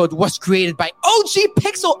Degens Code was created by OG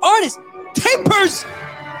pixel artist Timpers.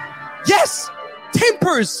 Yes,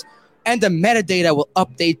 Timpers. And the metadata will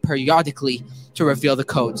update periodically to reveal the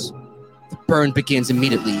codes. The burn begins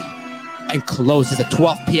immediately and closes at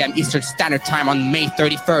 12 p.m. Eastern Standard Time on May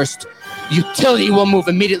 31st. Utility will move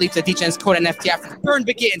immediately to the Degens Code NFT after the burn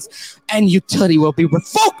begins, and utility will be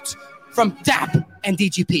revoked from DApp and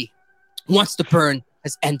DGP. Once the burn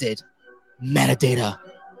has ended, metadata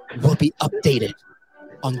will be updated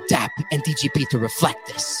on DApp and DGP to reflect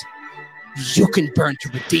this. You can burn to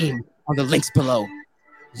redeem on the links below.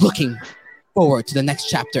 Looking forward to the next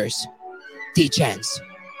chapters. Degens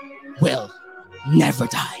will never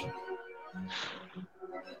die.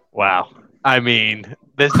 Wow. I mean,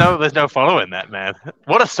 there's no following that, man.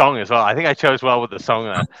 What a song as well. I think I chose well with the song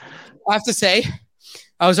there. I have to say,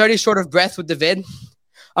 I was already short of breath with the vid.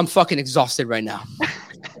 I'm fucking exhausted right now.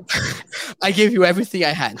 I gave you everything I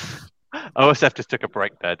had. OSF just took a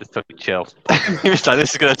break there, just took a chill. He was like,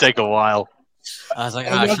 this is going to take a while. I was like,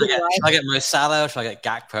 should I get Mo Salah? Should I get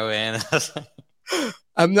Gakpo in?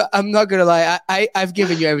 I'm not gonna lie. I've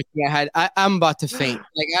given you everything I had. I'm about to faint.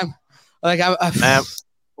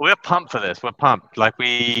 We're pumped for this. We're pumped.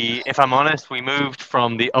 If I'm honest, we moved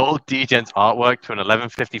from the old Degens artwork to an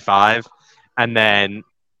 1155, and then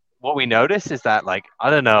what we noticed is that, I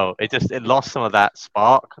don't know, it lost some of that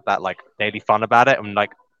spark, that daily fun about it, and at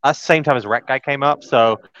the same time as Rec Guy came up,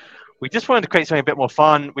 so we just wanted to create something a bit more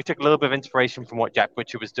fun. We took a little bit of inspiration from what Jack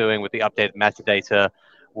Butcher was doing with the updated metadata.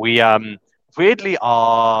 We weirdly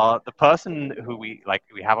are the person who we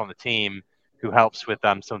have on the team who helps with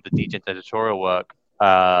some of the Degens editorial work.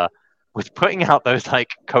 Was putting out those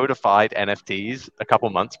codified NFTs a couple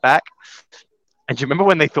months back. And do you remember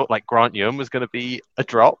when they thought Grant Yum was going to be a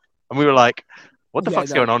drop? And we were like, what the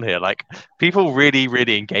fuck's going on here? People really,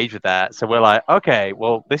 really engage with that. So we're like, okay,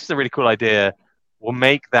 well, this is a really cool idea. We'll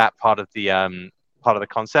make that part of the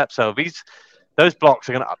concept. So those blocks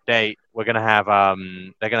are going to update. We're going to have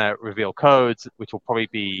they're going to reveal codes, which will probably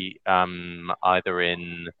be either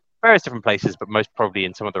in various different places, but most probably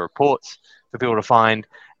in some of the reports for people to find.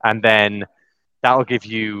 And then that will give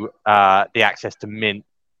you the access to mint,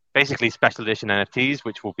 basically special edition NFTs,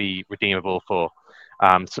 which will be redeemable for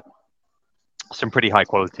some pretty high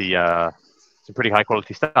quality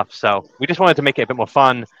stuff. So we just wanted to make it a bit more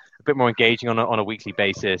fun, a bit more engaging on a weekly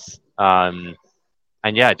basis. And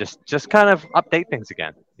yeah, just kind of update things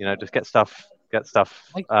again, just get stuff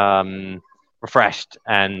refreshed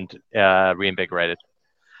and reinvigorated.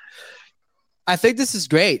 I think this is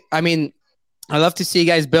great. I mean, I love to see you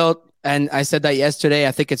guys build, and I said that yesterday.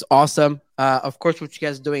 I think it's awesome. Of course, what you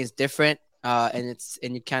guys are doing is different, and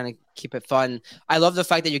you kind of keep it fun. I love the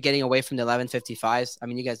fact that you're getting away from the 1155s. I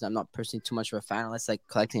mean, you guys, I'm not personally too much of a fan unless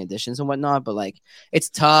collecting editions and whatnot, but it's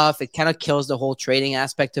tough. It kind of kills the whole trading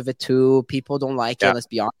aspect of it too. People don't like it. Let's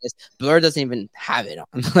be honest. Blur doesn't even have it on.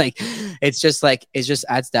 It just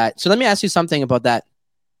adds that. So let me ask you something about that.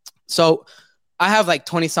 So I have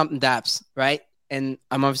 20 something dApps, right? And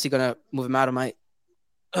I'm obviously gonna move them out of my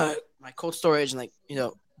cold storage and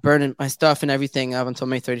burning my stuff and everything up until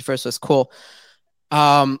May 31st. So it's cool.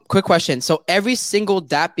 Quick question. So every single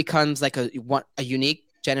dApp becomes a unique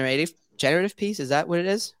generative piece. Is that what it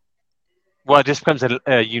is? Well, it just becomes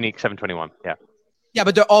a unique 721. Yeah. Yeah,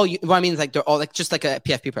 but they're all. What I mean is they're all just like a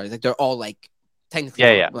PFP product. They're all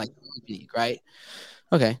technically unique, right?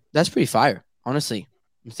 Okay, that's pretty fire, honestly.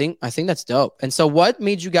 I think that's dope. And so what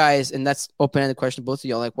made you guys, and that's open-ended question to both of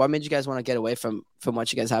y'all, what made you guys want to get away from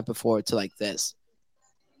what you guys had before to this?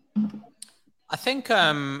 I think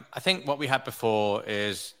what we had before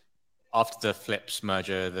is after the Flips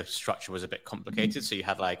merger, the structure was a bit complicated. So you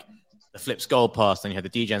had like the Flips Gold Pass, then you had the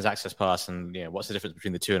DGens Access Pass, and what's the difference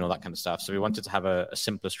between the two and all that kind of stuff. So we wanted to have a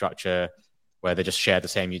simpler structure where they just share the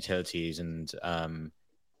same utilities, and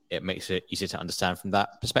it makes it easier to understand from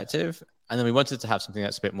that perspective. And then we wanted to have something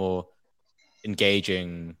that's a bit more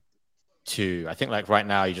engaging too. I think like right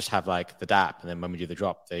now you just have like the DApp, and then when we do the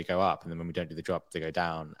drop, they go up, and then when we don't do the drop, they go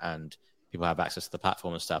down, and people have access to the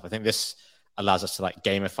platform and stuff. I think this allows us to like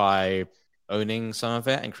gamify owning some of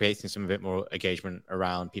it and creating some of it more engagement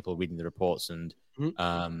around people reading the reports and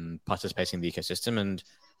participating in the ecosystem. And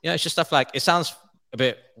it's just stuff like, it sounds a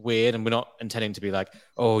bit weird, and we're not intending to be like,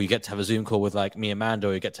 oh, you get to have a Zoom call with like me and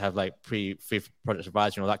Mando, you get to have like free project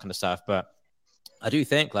advisor and all that kind of stuff. But I do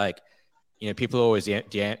think like, people are always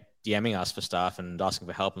DMing us for stuff and asking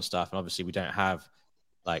for help and stuff. And obviously we don't have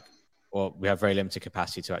like, or we have very limited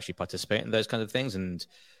capacity to actually participate in those kinds of things. And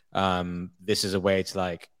this is a way to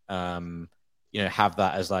like, have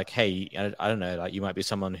that as like, hey, I don't know, like you might be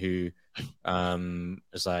someone who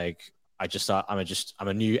is like, I'm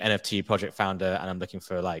a new NFT project founder, and I'm looking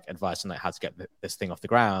for like advice on like how to get this thing off the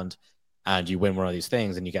ground. And you win one of these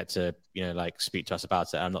things, and you get to like speak to us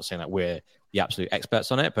about it. I'm not saying that we're the absolute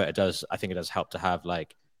experts on it, but I think it does help to have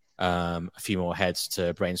like a few more heads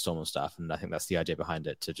to brainstorm and stuff. And I think that's the idea behind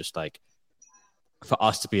it, to just like for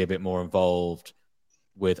us to be a bit more involved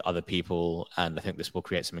with other people. And I think this will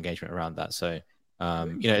create some engagement around that. So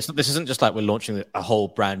this isn't just like we're launching a whole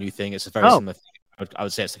brand new thing. It's a very similar thing. I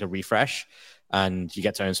would say it's like a refresh, and you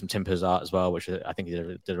get to own some Timpers art as well, which I think he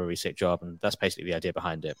did a really sick job. And that's basically the idea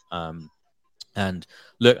behind it. And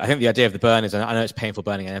look, I think the idea of the burn is, I know it's painful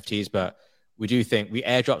burning NFTs, but we do think we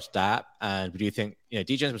airdropped that, and we do think,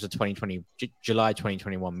 DGens was a July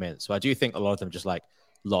 2021 mint. So I do think a lot of them just like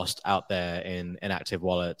lost out there in inactive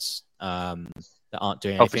wallets that aren't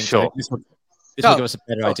doing anything. For sure. So this will give us a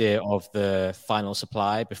better idea of the final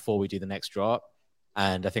supply before we do the next drop.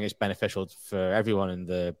 And I think it's beneficial for everyone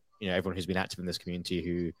everyone who's been active in this community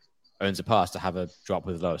who owns a pass to have a drop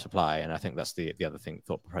with lower supply. And I think that's the other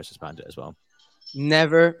thought process behind it as well.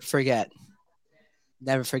 Never forget.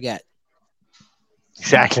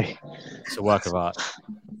 Exactly. It's a work of art.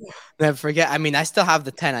 Never forget. I mean, I still have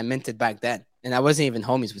the 10 I minted back then, and I wasn't even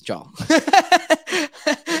homies with y'all.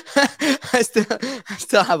 I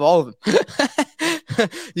still have all of them.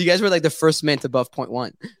 You guys were like the first mint above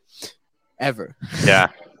 0.1 ever. Yeah,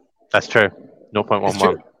 that's true.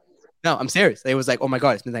 0.11. No, I'm serious. It was like, oh my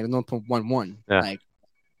God, it's been like 0.11. Yeah. Like,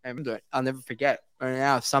 I remember it. I'll never forget. Right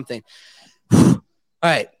now, something. All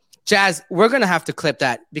right. Jazz, we're going to have to clip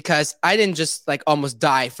that, because I didn't just like almost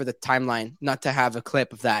die for the timeline not to have a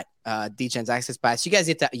clip of that DGens Access Pass. You guys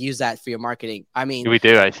need to use that for your marketing. I mean, we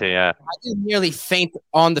do actually, yeah. I didn't nearly faint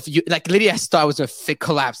on like Lydia, I thought I was going to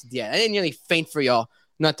collapse at the end. I didn't nearly faint for y'all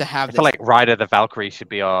not to have I this. feel like Rider the Valkyrie should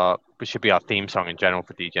be our theme song in general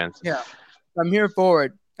for DGens. Yeah. From here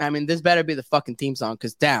forward, I mean, this better be the fucking theme song,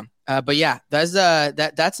 because damn. But yeah, that's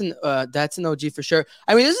an OG for sure.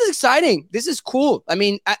 I mean, this is exciting. This is cool. I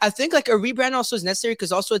mean, I think like a rebrand also is necessary,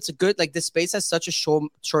 because also it's a good, like, this space has such a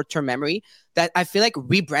short-term memory that I feel like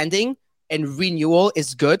rebranding and renewal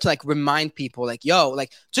is good to like remind people, like, yo,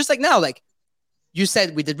 like, just like now, like you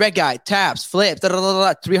said, we did Red Guy, Tabs, Flips,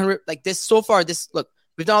 300, like this so far. This, look,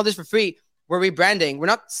 we've done all this for free. We're rebranding. We're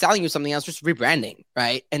not selling you something else, just rebranding,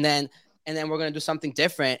 right? And then we're going to do something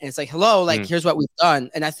different. And it's like, hello, like, here's what we've done.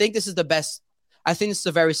 And I think this is the best. I think this is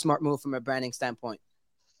a very smart move from a branding standpoint.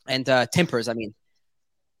 And Timpers, I mean,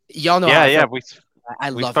 y'all know. Yeah. I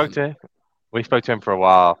love him. We spoke to him for a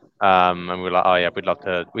while. And we were like, oh yeah,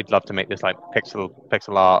 we'd love to make this like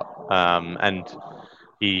pixel art. And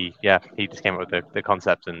he just came up with the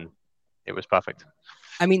concept, and it was perfect.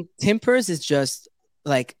 I mean, Timpers is just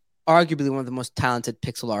like arguably one of the most talented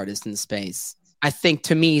pixel artists in the space. I think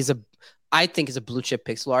to me, he's a blue chip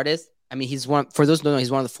pixel artist. I mean, he's one, for those who don't know, he's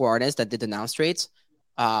one of the 4 artists that did the Noun Straits.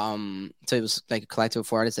 So it was like a collective of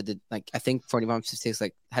 4 artists that did, like, I think 4156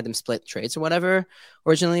 like had them split trades or whatever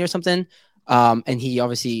originally or something. And he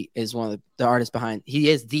obviously is one of the artists behind. He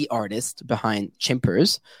is the artist behind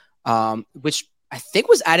Chimpers, which I think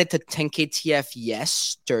was added to 10KTF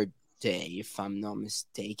yesterday, if I'm not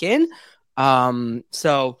mistaken.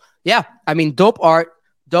 So yeah, I mean, dope art,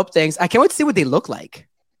 dope things. I can't wait to see what they look like.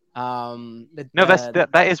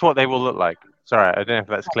 That is what they will look like. Sorry, I don't know if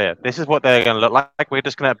that's clear. This is what they're going to look like. We're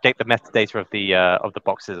just going to update the metadata of the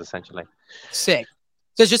boxes, essentially. Sick.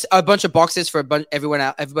 So it's just a bunch of boxes for everyone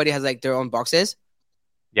out. Everybody has like their own boxes.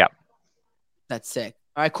 Yeah, that's sick.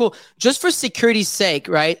 All right, cool. Just for security's sake,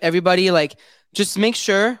 right? Everybody, like, just make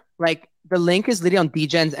sure like the link is literally on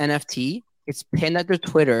DGen's NFT. It's pinned at their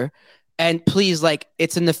Twitter. And please, like,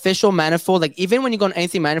 it's an official manifold. Like, even when you go on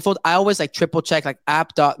anything manifold, I always like triple check like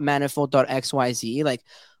app.manifold.xyz. Like,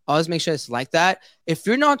 always make sure it's like that. If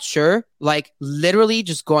you're not sure, like, literally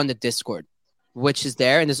just go on the Discord, which is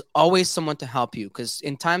there, and there's always someone to help you. Because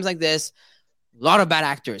in times like this, a lot of bad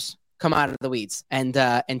actors come out of the weeds and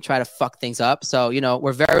try to fuck things up. So, you know,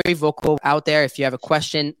 we're very vocal out there. If you have a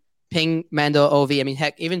question, ping Mando OV. I mean,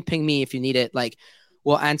 heck, even ping me if you need it. Like,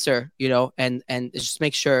 we'll answer, you know, and just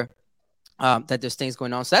make sure that there's things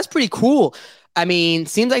going on. So that's pretty cool. I mean,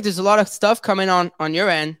 seems like there's a lot of stuff coming on your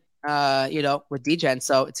end, you know, with DGen.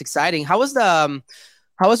 So it's exciting. How was the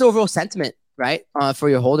overall sentiment, right, for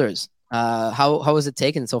your holders? How was it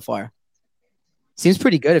taken so far? Seems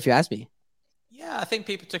pretty good, if you ask me. Yeah, I think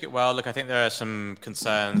people took it well. Look, I think there are some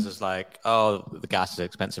concerns as like, oh, the gas is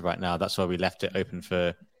expensive right now. That's why we left it open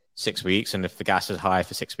for 6 weeks. And if the gas is high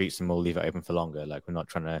for 6 weeks, then we'll leave it open for longer. Like, we're not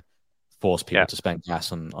trying to force people to spend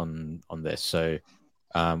gas on this. So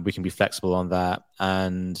we can be flexible on that.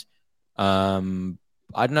 And I don't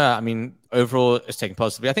know. I mean, overall, it's taken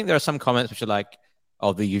positively. I think there are some comments which are like,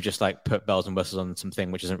 oh, you just like put bells and whistles on something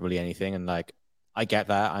which isn't really anything. And like, I get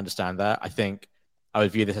that. I understand that. I think I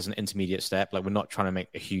would view this as an intermediate step. Like, we're not trying to make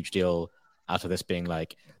a huge deal out of this being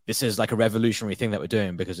like, this is like a revolutionary thing that we're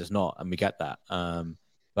doing, because it's not. And we get that.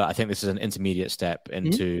 But I think this is an intermediate step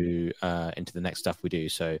into the next stuff we do.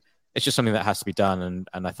 So it's just something that has to be done.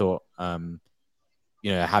 And I thought, you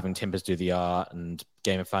know, having Timbers do the art and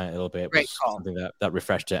gamifying it a little bit was something that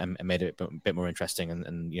refreshed it and made it a bit more interesting.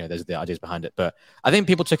 And you know, there's the ideas behind it. But I think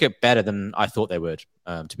people took it better than I thought they would,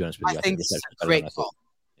 to be honest with you. I think it's a great call.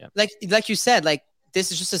 Yeah. Like you said, like, this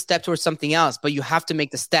is just a step towards something else, but you have to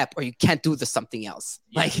make the step or you can't do the something else.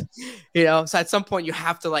 Yeah. Like, you know, so at some point you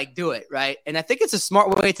have to like do it, right? And I think it's a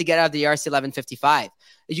smart way to get out of the ERC 1155.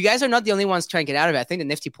 You guys are not the only ones trying to get out of it. I think the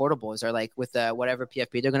Nifty Portables are like, with whatever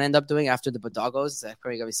PFP they're going to end up doing after the Bodogos, it's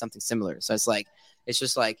probably going to be something similar. So it's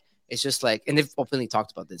just like, and they've openly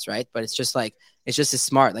talked about this, right? But it's just as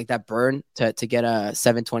smart, like that burn to get a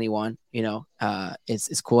 721, you know,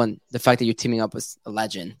 it's cool. And the fact that you're teaming up with a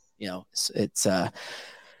legend, you know, it's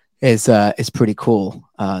pretty cool.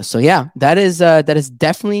 So yeah, that is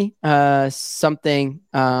definitely something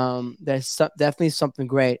definitely something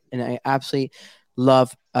great, and I absolutely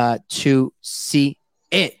love to see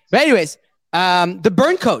it. But anyways, the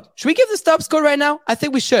burn code. Should we give the stubs code right now? I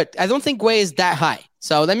think we should. I don't think Gwei is that high.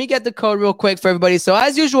 So let me get the code real quick for everybody. So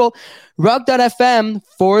as usual, rug.fm/stubs.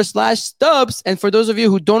 And for those of you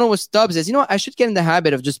who don't know what stubs is, you know what? I should get in the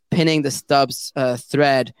habit of just pinning the stubs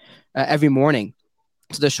thread every morning.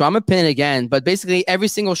 So the show, I'm going to pin it again. But basically, every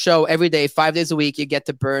single show, every day, 5 days a week, you get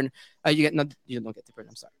to burn. You don't get to burn.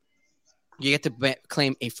 I'm sorry. You get to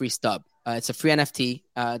claim a free stub. It's a free NFT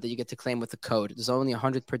that you get to claim with the code. There's only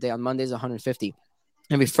 100 per day. On Mondays, 150.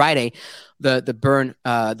 Every Friday, the burn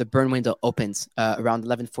window opens around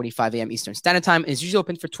 11:45 a.m. Eastern Standard Time. It's usually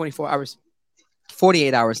open for 24 hours,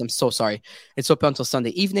 48 hours. I'm so sorry. It's open until Sunday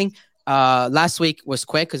evening. Last week was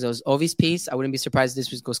quick because it was Ovi's piece. I wouldn't be surprised if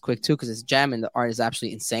this week goes quick too, because it's jam and the art is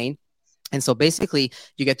absolutely insane. And so basically,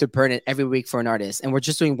 you get to burn it every week for an artist. And we're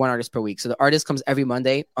just doing one artist per week. So the artist comes every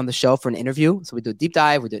Monday on the show for an interview. So we do a deep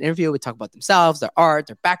dive, we do an interview, we talk about themselves, their art,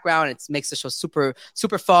 their background. It makes the show super,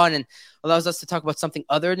 super fun and allows us to talk about something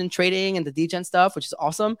other than trading and the DGen stuff, which is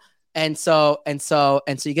awesome. And so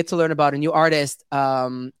you get to learn about a new artist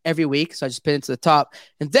every week. So I just pin it to the top.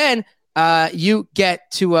 And then you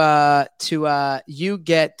get to burn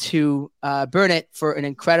it for an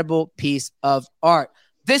incredible piece of art.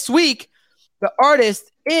 This week, the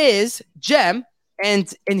artist is Jem,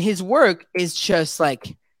 and his work is just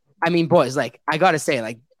like, I mean, boys, like, I gotta say,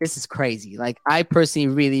 like, this is crazy. Like, I personally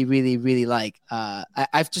really, really, really like. I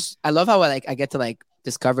love how I get to like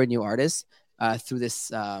discover new artists through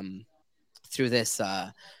this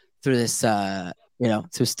you know,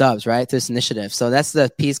 through stubs, right? Through this initiative. So that's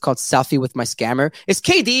the piece called Selfie with My Scammer. Is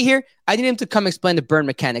KD here? I need him to come explain the burn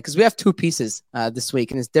mechanic, because we have two pieces this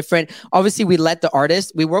week and it's different. Obviously, we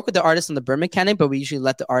work with the artist on the burn mechanic, but we usually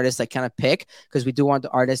let the artist like kind of pick, because we do want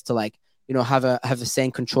the artist to like, you know, have the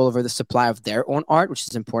same control over the supply of their own art, which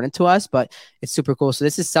is important to us, but it's super cool. So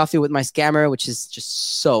this is Selfie with My Scammer, which is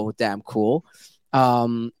just so damn cool.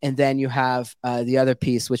 And then you have the other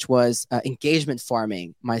piece, which was Engagement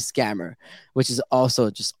Farming, My Scammer, which is also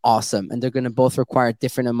just awesome. And they're going to both require a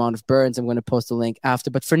different amount of burns. I'm going to post a link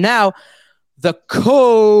after. But for now, the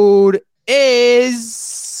code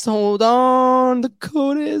is, hold on, the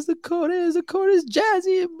code is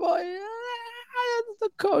Jazzy, boy. The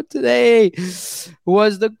code today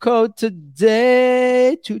was the code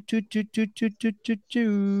today.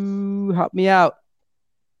 Help me out.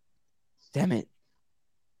 Damn it.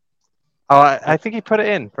 Oh, I think he put it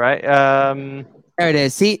in, right? There it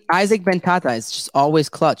is. See, Isaac Bentata is just always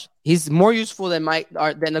clutch. He's more useful than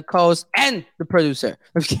than the co-host and the producer.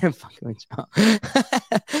 I'm just kidding.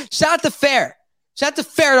 Shout out to Fair. Shout out to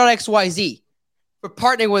Fair.xyz for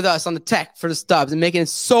partnering with us on the tech for the stubs and making it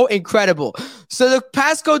so incredible. So the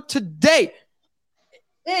passcode today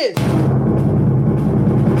is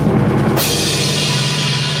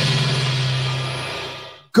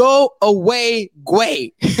Go Away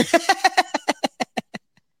Gwei.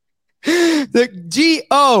 The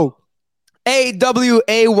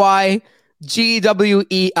GOAWAYGWEI.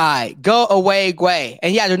 Go Away Gwei.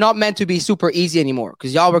 And yeah, they're not meant to be super easy anymore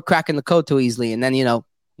because y'all were cracking the code too easily, and then you know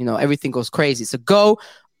everything goes crazy. So Go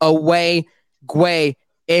Away Gwei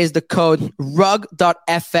is the code.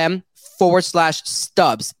 rug.fm/stubs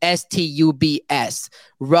STUBS.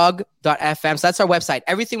 Rug.fm. So that's our website.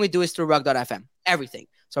 Everything we do is through rug.fm. Everything.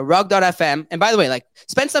 So rug.fm. And by the way, like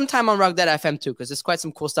spend some time on rug.fm too, because there's quite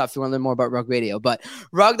some cool stuff if you want to learn more about Rug Radio. But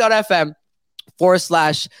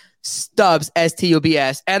rug.fm/stubs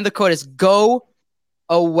STUBS. And the code is Go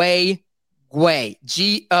Away Gwei.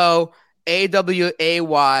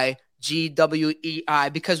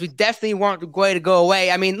 GOAWAYGWEI. Because we definitely want Gwei to go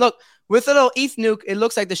away. I mean, look, with a little ETH nuke, it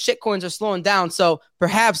looks like the shitcoins are slowing down. So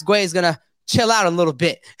perhaps Gwei is gonna chill out a little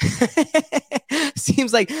bit.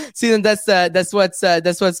 Seems like that's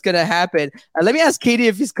what's gonna happen. Let me ask Katie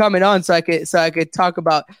if he's coming on so I could talk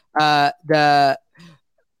about the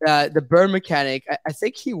burn mechanic. I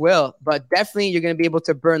think he will, but definitely you're gonna be able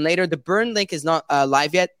to burn later. The burn link is not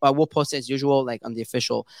live yet, but we'll post it as usual, like on the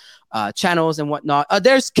official channels and whatnot.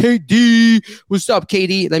 There's KD. What's up,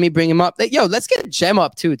 KD? Let me bring him up. Yo, let's get Gem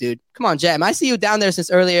up too, dude. Come on, Gem. I see you down there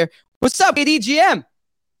since earlier. What's up, KD? GM.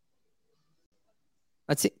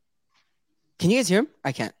 Let's see. Can you guys hear him?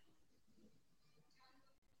 I can't.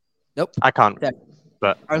 Nope. I can't, there.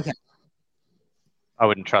 But okay. I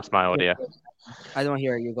wouldn't trust my audio. I don't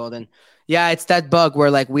hear you, Golden. Yeah, it's that bug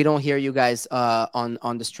where like we don't hear you guys on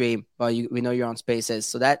the stream, but we know you're on Spaces,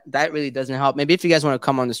 so that really doesn't help. Maybe if you guys want to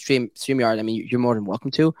come on the StreamYard, I mean, you're more than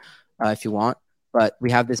welcome to, if you want. But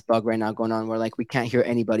we have this bug right now going on where like we can't hear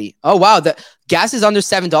anybody. Oh wow, the gas is under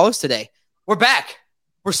 $7 today. We're back.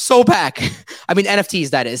 We're so back. I mean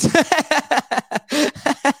NFTs, that is.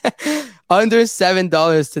 Under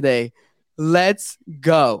 $7 today. Let's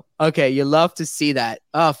go. Okay, you love to see that.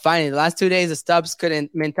 Oh, finally, the last 2 days the stubs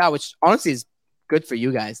couldn't mint out, which honestly is good for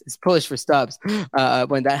you guys. It's bullish for stubs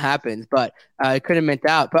when that happens, but it couldn't mint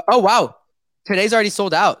out. But oh wow, today's already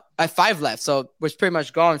sold out. I have 5 left, so we're pretty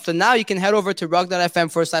much gone. So now you can head over to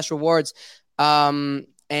rug.fm/rewards, and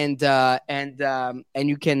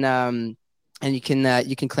you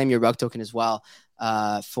can claim your rug token as well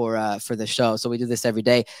for the show. So we do this every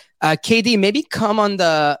day. KD, maybe come on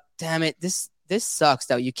the. Damn it, this sucks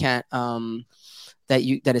that you can't that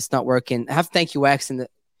it's not working. I have Thank You X in the.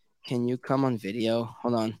 Can you come on video?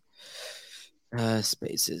 Hold on.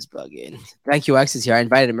 Spaces bugging. Thank You X is here. I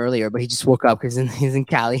invited him earlier, but he just woke up because he's in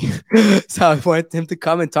Cali. So I wanted him to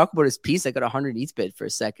come and talk about his piece. I got 100 ETH bid for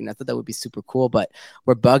a second. I thought that would be super cool, but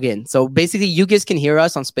we're bugging. So basically, you guys can hear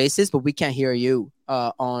us on Spaces, but we can't hear you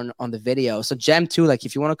on the video. So Gem too, like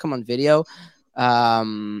if you want to come on video,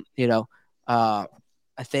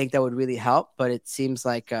 I think that would really help. But it seems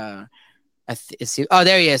like oh,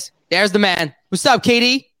 there he is. There's the man. What's up,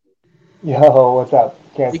 Katie? Yo, what's up?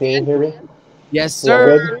 Can't see you, hear me? Yes,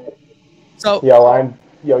 sir. So you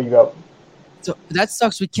go. So that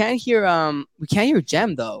sucks. We can't hear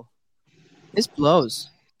Gem though. This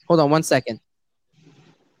blows. Hold on 1 second.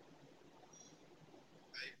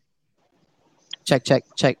 Check.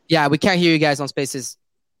 Yeah, we can't hear you guys on Spaces.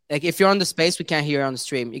 Like if you're on the space, we can't hear you on the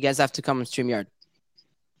stream. You guys have to come on StreamYard.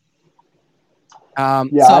 I'm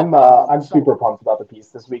super pumped about the piece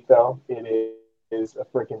this week though. It is a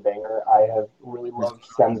freaking banger. I have really loved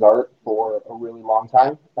Sem's art for a really long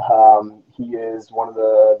time. He is one of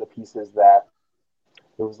the pieces that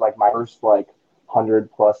it was like my first like 100+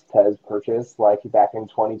 Tez purchase like back in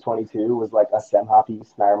 2022 was like a Semha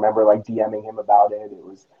piece, and I remember like DMing him about it. It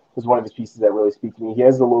was one of his pieces that really speak to me. He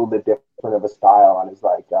has a little bit different of a style on his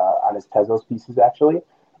on his Tezos pieces actually,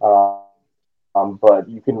 but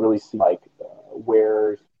you can really see like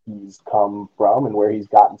where he's come from and where he's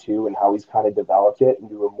gotten to and how he's kind of developed it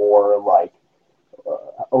into a more like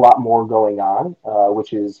a lot more going on,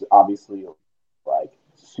 which is obviously like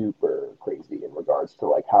super crazy in regards to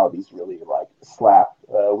like how these really like slap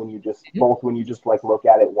when you just like look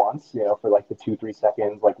at it once, for like the 2-3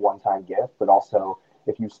 seconds like one-time gift, but also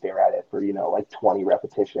if you stare at it for like 20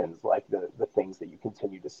 repetitions, like the things that you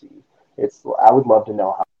continue to see. I would love to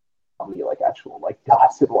know how many like actual like like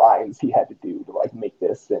dots and lines he had to do to like make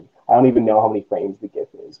this, and I don't even know how many frames the GIF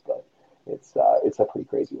is, but it's a pretty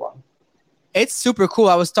crazy one. It's super cool.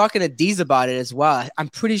 I was talking to Deez about it as well. I'm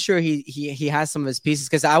pretty sure he has some of his pieces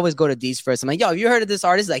because I always go to Deez first. I'm like, yo, have you heard of this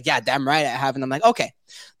artist? Like, yeah, damn right I have. And I'm like, okay,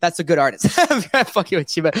 that's a good artist. I'm fucking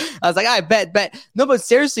with you, but I was like, I bet. No, but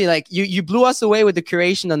seriously, like you blew us away with the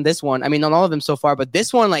curation on this one. I mean, on all of them so far, but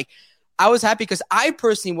this one, like, I was happy because I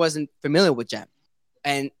personally wasn't familiar with Gem.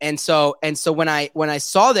 And so when I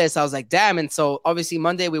saw this, I was like, damn. And so obviously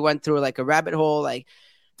Monday we went through like a rabbit hole, like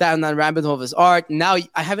down that rabbit hole of his art. Now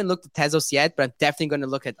I haven't looked at Tezos yet, but I'm definitely going to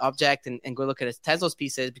look at Object and go look at his Tezos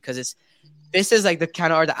pieces because this is like the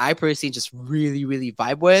kind of art that I personally just really, really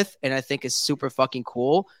vibe with. And I think is super fucking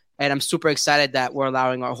cool. And I'm super excited that we're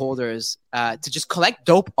allowing our holders to just collect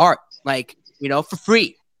dope art, like, you know, for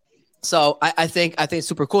free. So I think it's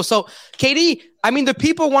super cool. So KD, I mean, the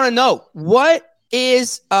people want to know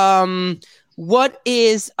what's the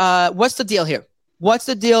deal here? What's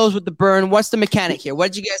the deals with the burn? What's the mechanic here?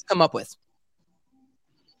 What did you guys come up with?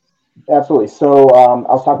 Absolutely. So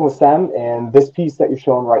I was talking with Sam, and this piece that you're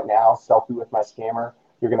showing right now, Selfie with My Scammer,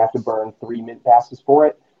 you're going to have to burn 3 mint passes for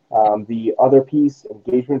it. The other piece,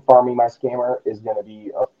 Engagement Farming My Scammer, is going to be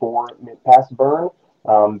a 4 mint pass burn.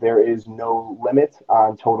 There is no limit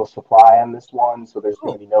on total supply on this one, so there's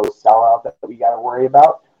going to be no sellout that we got to worry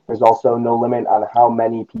about. There's also no limit on how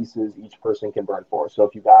many pieces each person can burn for. So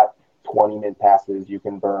if you got 20 mint passes, you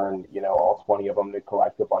can burn, you know, all 20 of them to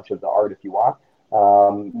collect a bunch of the art if you want.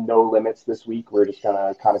 No limits this week. We're just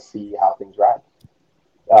gonna kind of see how things ride.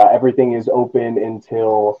 Everything is open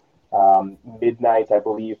until midnight, I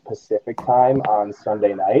believe, Pacific time on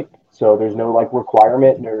Sunday night. So there's no like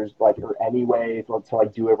requirement. There's like or any way to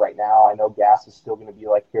like do it right now. I know gas is still going to be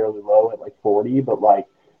like fairly low at like 40, but like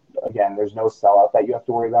again, there's no sellout that you have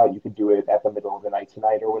to worry about. You could do it at the middle of the night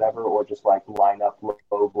tonight or whatever, or just like line up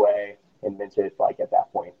Lobway and mint it like at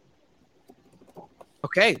that point.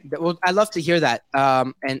 Okay, well, I love to hear that,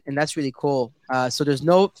 and that's really cool. So there's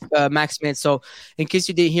no max mint. So in case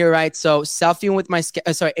you didn't hear right, so selfie with my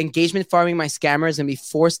engagement farming my scammer is gonna be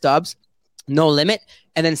 4 stubs, no limit,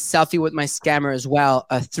 and then selfie with my scammer as well,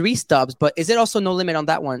 3 stubs. But is it also no limit on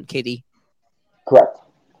that one, KD? Correct.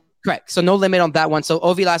 Correct. So no limit on that one. So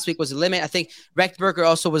OV last week was a limit. I think Rechtberger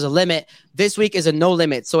also was a limit. This week is a no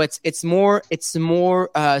limit. So it's more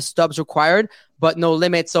stubs required, but no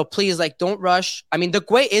limit. So please, like, don't rush. I mean, the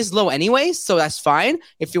GUE is low anyways, so that's fine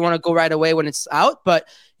if you want to go right away when it's out. But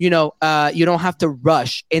you know, you don't have to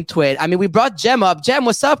rush into it. I mean, we brought Jem up. Jem,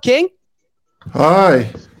 what's up, King? Hi.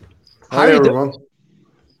 How are you everyone.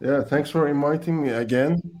 Yeah, thanks for inviting me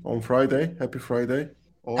again on Friday. Happy Friday.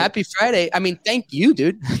 Happy Friday. I mean, thank you,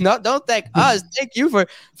 dude. Don't thank us. Thank you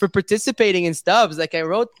for participating in stubs. Like I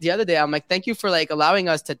wrote the other day, I'm like, thank you for like allowing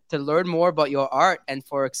us to learn more about your art and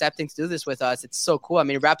for accepting to do this with us. It's so cool. I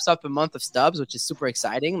mean, it wraps up a month of stubs, which is super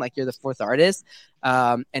exciting. Like you're the 4th artist.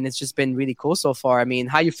 And it's just been really cool so far. I mean,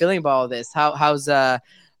 how are you feeling about all this? How's are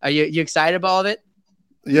you excited about all of it?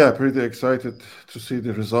 Yeah, pretty excited to see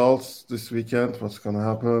the results this weekend. What's gonna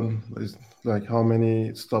happen? Is like how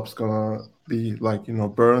many stubs gonna be like, you know,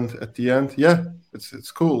 burned at the end. Yeah,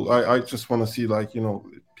 it's cool. I just want to see like, you know,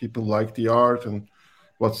 people like the art and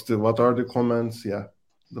what are the comments. Yeah,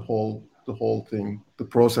 the whole thing, the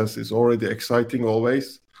process is already exciting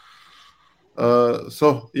always.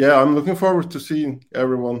 So yeah, I'm looking forward to seeing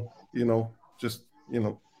everyone, you know, just, you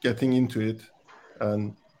know, getting into it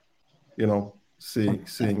and, you know,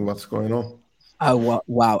 seeing what's going on. Oh,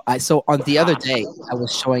 wow. So on the other day, I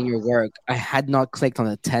was showing your work. I had not clicked on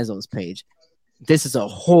the Tezos page. This is a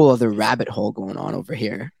whole other rabbit hole going on over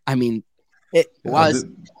here. I mean, it was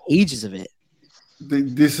ages of it.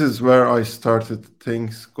 This is where I started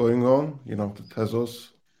things going on, you know, the Tezos.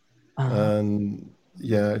 And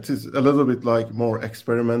yeah, it is a little bit like more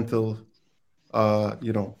experimental,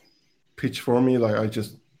 you know, pitch for me. Like I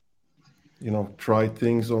just, you know, tried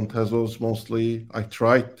things on Tezos mostly. I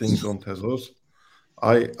tried things on Tezos.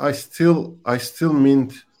 I still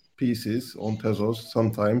mint pieces on Tezos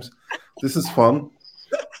sometimes. This is fun.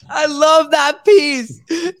 I love that piece.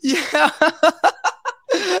 Yeah.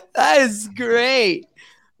 That is great.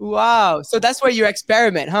 Wow. So that's where you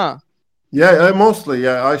experiment, huh? Yeah, mostly.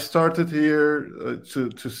 Yeah, I started here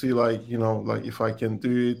to see like, you know, like if I can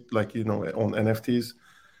do it like, you know, on NFTs.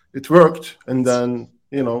 It worked, and then,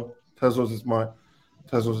 you know, Tezos is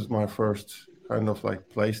my first kind of like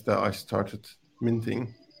place that I started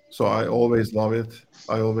minting. So I always love it.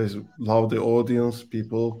 I always love the audience,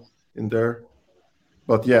 people in there.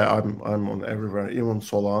 But yeah, I'm on everywhere, even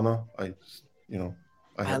Solana. I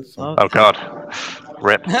had some. Oh God,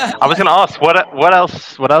 rip! I was going to ask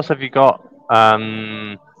what else have you got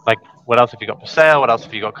Like, what else have you got for sale? What else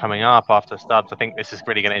have you got coming up after Stubs? I think this is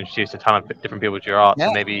really going to introduce a ton of different people to your art. Yeah.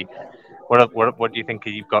 So maybe, what do you think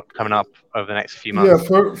you've got coming up over the next few Yeah, months?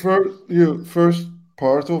 first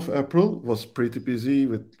part of April was pretty busy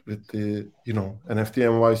with the NFT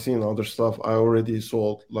NYC and other stuff. I already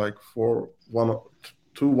sold like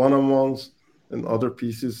two one-on-ones and other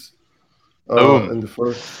pieces Boom. in the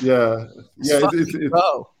first. Yeah,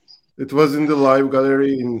 Bro. it was in the live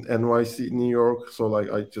gallery in NYC, New York. So like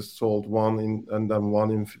I just sold one and then one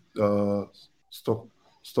in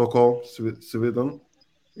Stockholm, Sweden,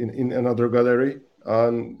 in another gallery.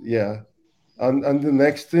 And yeah, and the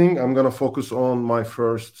next thing I'm gonna focus on my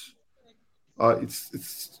first.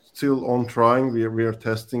 It's still on trying. We are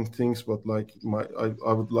testing things, but like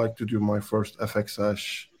I would like to do my first FX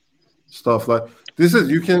hash stuff. Like this is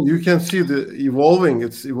you can see the evolving.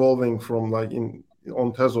 It's evolving from like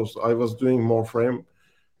on Tezos. I was doing more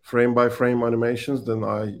frame by frame animations than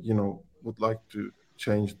I would like to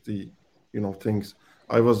change the things.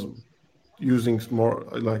 I was using more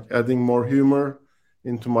like adding more humor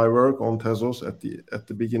into my work on Tezos at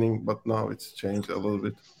the beginning, but now it's changed a little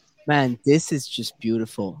bit. Man, this is just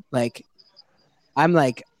beautiful. Like, I'm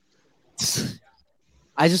like,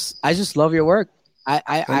 I just love your work.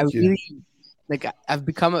 I Thank you. really like. I've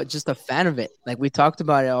become just a fan of it. Like, we talked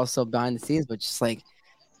about it also behind the scenes, but just like,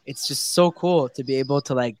 it's just so cool to be able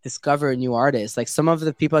to like discover new artists. Like, some of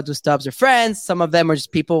the people that do Stubs are friends. Some of them are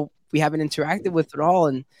just people we haven't interacted with at all,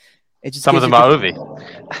 and it just Some of gives them you are the-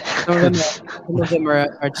 Ovi. some of them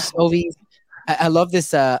are just Ovies. I love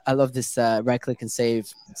this. I love this. Right click and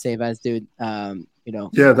save as, dude. Yeah,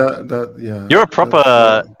 that yeah. You're a proper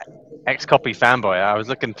that's, X-Copy fanboy. I was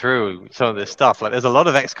looking through some of this stuff. Like, there's a lot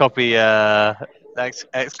of X-Copy,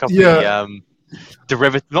 X-Copy, Yeah.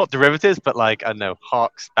 not derivatives, but like, I don't know,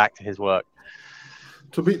 harks back to his work.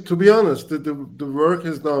 to be honest, the work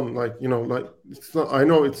is done like like it's not. I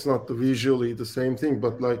know it's not visually the same thing,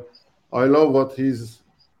 but like I love what he's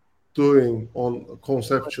doing on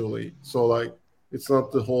conceptually. So like it's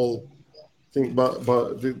not the whole thing, but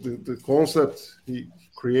the concept he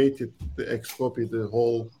created, the X copy, the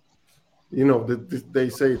whole they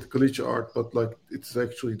say it's glitch art, but like it's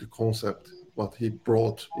actually the concept what he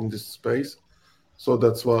brought in this space. So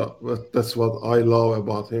that's what I love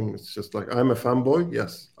about him. It's just like I'm a fanboy.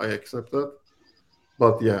 Yes, I accept that.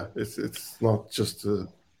 But yeah, it's not just the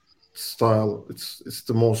style.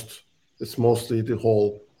 It's mostly the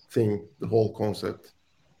whole thing, the whole concept.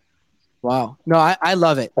 Wow. No, I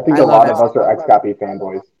love it. I think I a love lot it. of us are XCOPY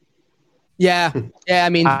fanboys. Yeah. Yeah. I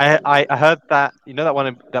mean, I heard that,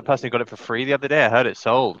 that person who got it for free the other day. I heard it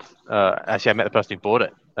sold. Actually, I met the person who bought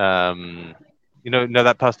it. Know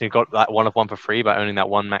that person who got that one of one for free by owning that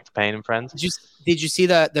one Max Payne and Friends. did you see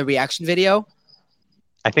the reaction video?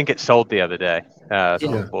 I think it sold the other day.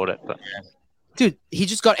 Someone Yeah. bought it, but Dude, he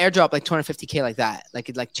just got airdropped like 250K like that. Like,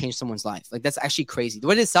 it like changed someone's life. Like, that's actually crazy.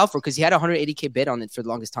 What did it sell for? Because he had 180K bid on it for the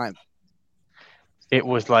longest time. it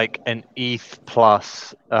was like an ETH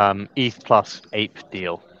plus ape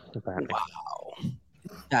deal. Apparently. Wow.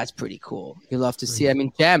 That's pretty cool. You love to see. I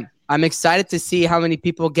mean, Jem, I'm excited to see how many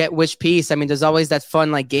people get which piece. I mean, there's always that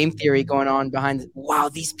fun like game theory going on behind. Wow,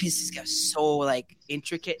 these pieces get so like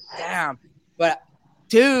intricate. Damn. But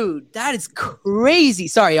dude, that is crazy.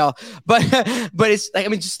 Sorry, y'all. But it's like, I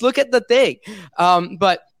mean, just look at the thing.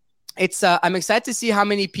 But it's I'm excited to see how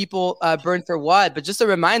many people burn for what. But just a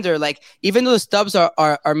reminder, like, even though the stubs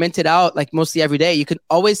are minted out like mostly every day, you can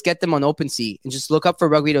always get them on OpenSea and just look up for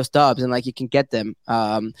Rugweedo stubs, and like you can get them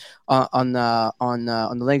on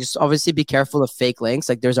the link. Just obviously be careful of fake links.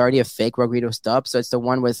 Like, there's already a fake Rugweedo stub, so it's the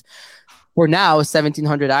one with, for now,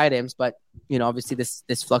 1,700 items, but obviously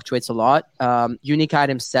this fluctuates a lot. Unique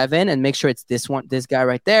item 7, and make sure it's this guy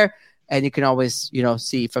right there. And you can always,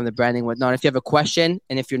 see from the branding, whatnot. If you have a question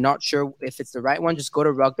and if you're not sure if it's the right one, just go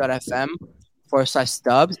to rug.fm/stubs,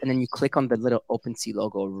 and then you click on the little OpenSea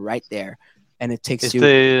logo right there, and it takes you.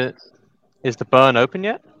 Is the burn open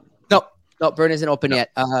yet? No, burn isn't open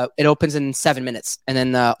yet. It opens in 7 minutes, and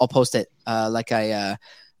then I'll post it like I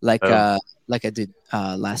did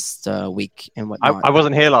last week and whatnot. I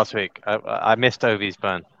wasn't here last week. I missed Ovi's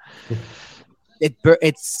burn.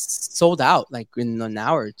 It's sold out like in an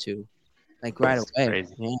hour or two, like right That's away.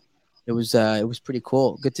 crazy. Yeah, it was pretty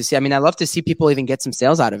cool. Good to see. I mean, I love to see people even get some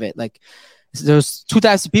sales out of it. Like, there's two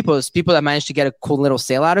types of people. There's people that managed to get a cool little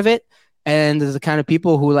sale out of it, and there's the kind of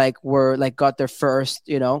people who got their first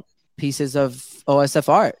pieces of OSF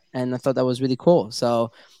art, and I thought that was really cool.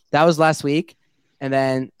 So that was last week. And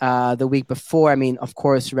then the week before, I mean, of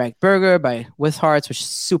course, Ragged Burger by With Hearts, which is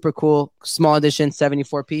super cool. Small edition,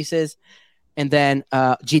 74 pieces. and then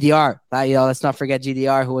GDR. Let's not forget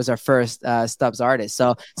GDR, who was our first Stubbs artist.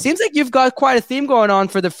 So seems like you've got quite a theme going on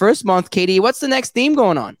for the first month, Katie. What's the next theme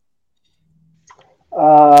going on?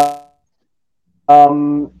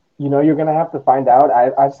 You're going to have to find out.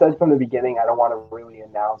 I've said from the beginning, I don't want to really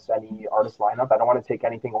announce any artist lineup. I don't want to take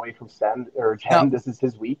anything away from Sem or Jem. No. This is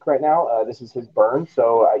his week right now. This is his burn.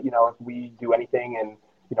 So, if we do anything and,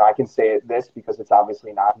 I can say this because it's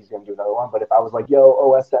obviously not, he's going to do another one. But if I was like, yo,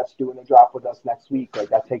 OSF's doing a drop with us next week, like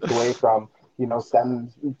that takes away from,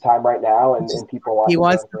 Sem's time right now and people want He to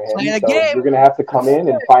wants burn to for him. play a So game. you're going to have to come in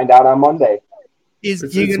and find out on Monday.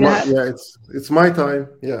 It's my time.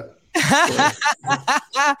 Yeah.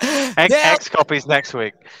 X copies next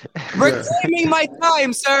week. Reclaiming my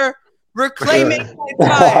time, sir. Reclaiming my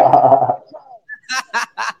time.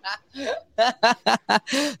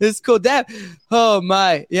 This is cool. Damn. Oh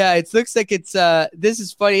my. Yeah, it looks like it's this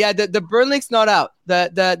is funny. Yeah, the burn link's not out.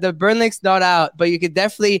 The burn link's not out, but you could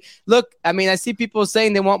definitely look. I mean, I see people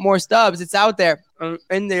saying they want more stubs. It's out there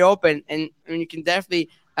in the open, and you can definitely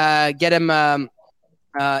get them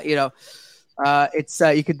it's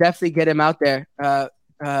you could definitely get him out there. And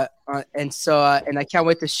I can't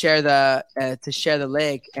wait to share the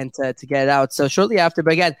link and to get it out. So shortly after,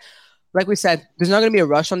 but again, like we said, there's not going to be a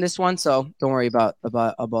rush on this one, so don't worry about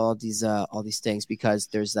all these things because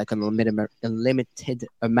there's like a limited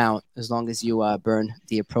amount as long as you burn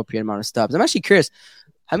the appropriate amount of stubs. I'm actually curious,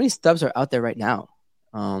 how many stubs are out there right now?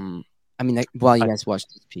 I mean, while you guys watch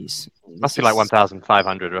this piece, Must be like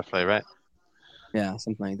 1,500 roughly, right? Yeah,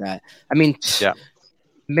 something like that. I mean, yeah,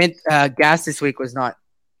 mint gas this week was not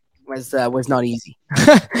easy,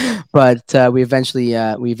 but we eventually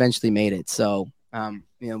made it. So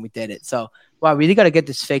we did it. So wow, we really got to get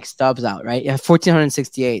this fake stubs out, right? Yeah,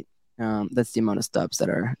 1,468. That's the amount of stubs that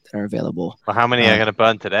are available. Well, how many are going to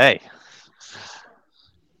burn today?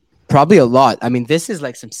 Probably a lot. I mean, this is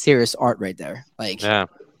like some serious art right there. Like, yeah.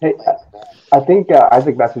 Hey, I think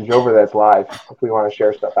Isaac messaged over that's live if we want to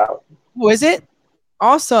share stuff out. Oh, is it?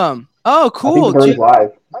 Awesome. Oh, cool. I think Burn's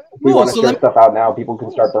live. If we want to So share stuff out now, people can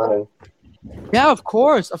start burning. Yeah, of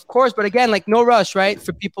course. But again, like no rush, right?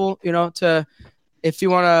 For people, to if you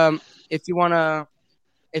wanna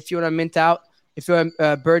mint out, if you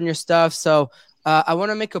wanna burn your stuff. So I want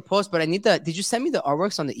to make a post, but I need did you send me the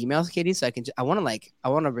artworks on the emails, Katie? So I want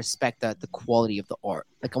to respect the quality of the art.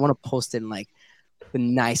 Like I want to post in like the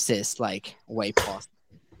nicest way possible.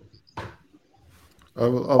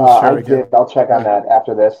 I'll share again. I'll check on that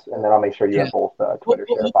after this, and then I'll make sure you have both Twitter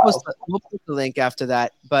share files. We'll put the link after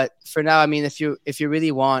that. But for now, I mean, if you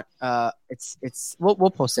really want,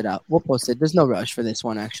 we'll post it out. We'll post it. There's no rush for this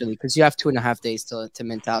one actually, because you have 2.5 days to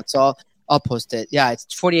mint out. So I'll post it. Yeah,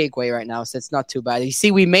 it's 48 Gwei right now, so it's not too bad. You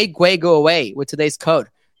see, we made Gwei go away with today's code.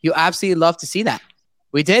 You absolutely love to see that.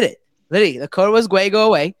 We did it. Literally, the code was Gwei go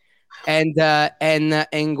away, and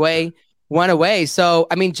Gwei went away. So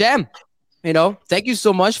I mean, Jem. Thank you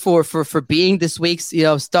so much for being this week's,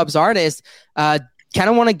 Stubbs artist. Kind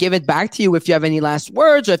of want to give it back to you if you have any last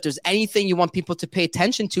words or if there's anything you want people to pay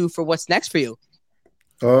attention to for what's next for you.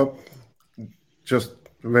 Just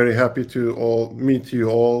very happy to meet you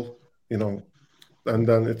all, and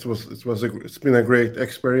then it's been a great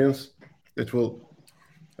experience.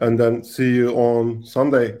 And then see you on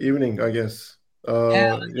Sunday evening, I guess.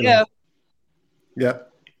 Yeah. Yeah.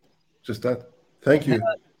 Just that. Thank you.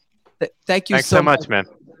 Thank you Thanks so much, man.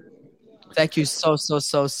 Thank you so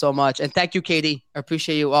much. And thank you, Katie. I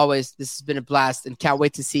appreciate you always. This has been a blast and can't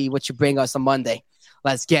wait to see what you bring us on Monday.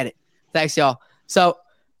 Let's get it. Thanks, y'all. So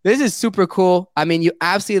this is super cool. I mean, you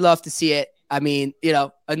absolutely love to see it. I mean,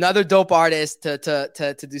 another dope artist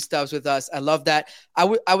to do stuff with us. I love that.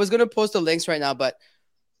 I was going to post the links right now, but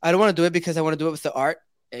I don't want to do it because I want to do it with the art.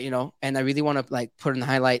 And I really want to put in the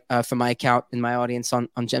highlight for my account and my audience on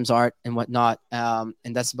Jem's art and whatnot. And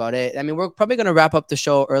that's about it. I mean, we're probably going to wrap up the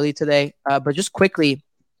show early today, but just quickly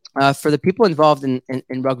for the people involved in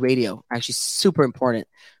Rug Radio, actually super important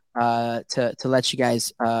to let you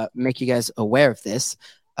guys, make you guys aware of this.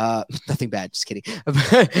 Nothing bad, just kidding.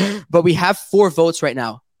 But we have 4 votes right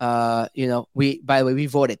now. By the way, we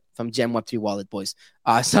voted from Gem Web3 Wallet, boys.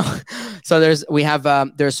 So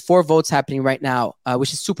there's 4 votes happening right now,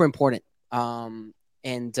 which is super important.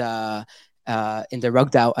 In the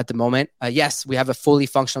Rug DAO at the moment, yes, we have a fully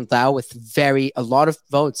functional DAO with a lot of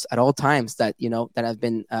votes at all times that have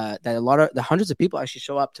been that a lot of the hundreds of people actually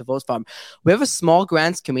show up to vote from. We have a small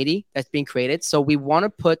grants committee that's being created, so we want to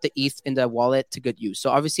put the ETH in the wallet to good use. So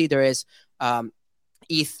obviously there is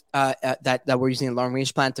ETH that we're using a long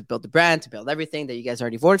range plan to build the brand, to build everything that you guys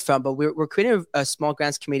already voted from. But we're creating a small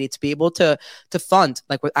grants committee to be able to fund,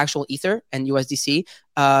 like with actual Ether and USDC,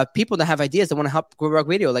 people that have ideas that want to help grow Rug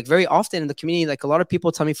Radio. Like very often in the community, like a lot of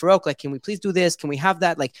people tell me, Farouk, like, can we please do this? Can we have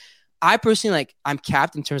that? Like, I personally, like, I'm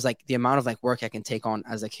capped in terms of like the amount of like work I can take on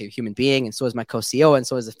as like a human being, and so is my co-CEO, and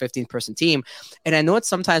so is the 15-person team. And I know it's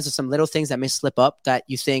sometimes there's some little things that may slip up that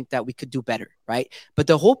you think that we could do better, right? But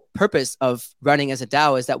the whole purpose of running as a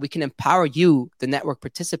DAO is that we can empower you, the network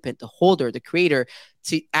participant, the holder, the creator,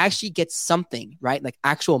 to actually get something, right? Like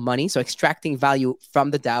actual money. So extracting value from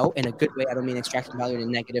the DAO in a good way. I don't mean extracting value in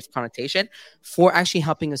a negative connotation, for actually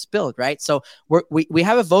helping us build, right? So we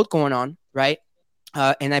have a vote going on, right?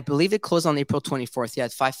 And I believe it closed on April 24th,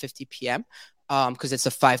 at 5:50 p.m. Because it's a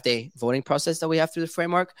 5-day voting process that we have through the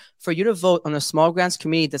framework for you to vote on a small grants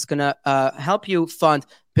committee that's going to help you fund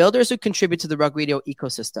builders who contribute to the Rug Radio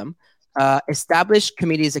ecosystem, establish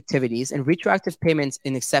committees activities, and retroactive payments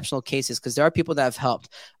in exceptional cases, because there are people that have helped.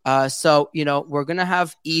 So, we're going to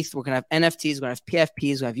have ETH, we're going to have NFTs, we're going to have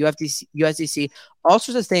PFPs, we're going to have USDC, all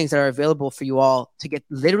sorts of things that are available for you all to get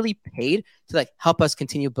literally paid to like help us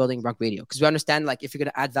continue building Rug Radio. Because we understand, like, if you're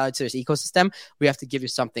going to add value to this ecosystem, we have to give you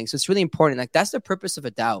something. So it's really important. Like, that's the purpose of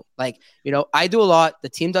a DAO. Like, I do a lot, the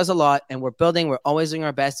team does a lot, and we're always doing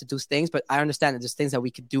our best to do things, but I understand that there's things that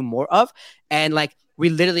we could do more of. And like, we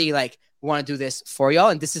literally like want to do this for y'all.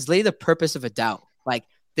 And this is literally the purpose of a DAO. Like,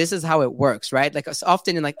 this is how it works, right? Like, it's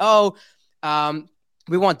often in like,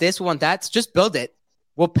 we want this, we want that. So just build it.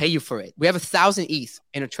 We'll pay you for it. We have 1,000 ETH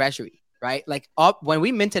in a treasury, right? Like, when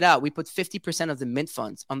we mint it out, we put 50% of the mint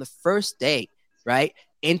funds on the first day, right,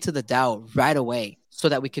 into the DAO right away, so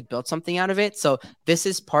that we could build something out of it. So this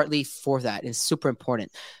is partly for that. It's super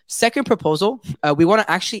important. Second proposal, we want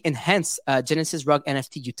to actually enhance Genesis Rug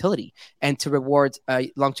NFT utility and to reward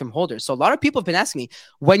long-term holders. So a lot of people have been asking me,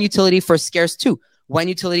 when utility for Scarce 2? When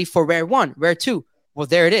utility for Rare 1, Rare 2? Well,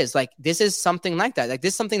 there it is. Like, this is something like that. Like,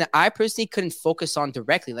 this is something that I personally couldn't focus on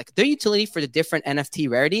directly. Like, their utility for the different NFT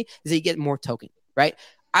rarity is that you get more token, right?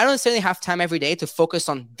 I don't necessarily have time every day to focus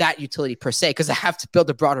on that utility per se, because I have to build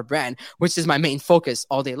a broader brand, which is my main focus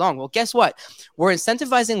all day long. Well, guess what? We're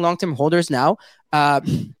incentivizing long-term holders now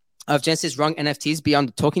of Genesis Rung NFTs beyond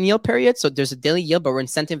the token yield period. So there's a daily yield, but we're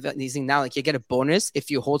incentivizing now. Like, you get a bonus if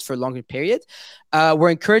you hold for a longer period.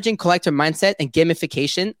 We're encouraging collector mindset and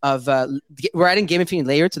gamification of, we're adding gamification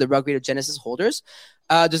layer to the Rug Radio Genesis holders.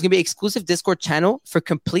 There's going to be exclusive Discord channel for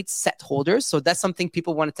complete set holders. So that's something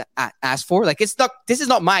people wanted to ask for. Like, this is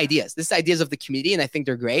not my ideas. This is ideas of the community, and I think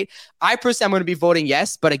they're great. I personally am going to be voting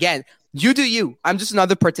yes, but again, you do you. I'm just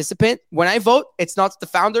another participant. When I vote, it's not the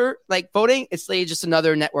founder like voting. It's literally just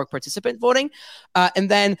another network participant voting.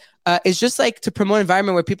 And then it's just like to promote an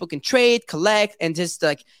environment where people can trade, collect, and just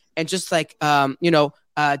like just like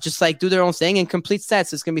do their own thing and complete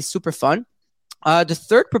sets. It's going to be super fun. The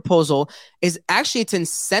third proposal is actually to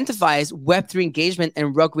incentivize Web3 engagement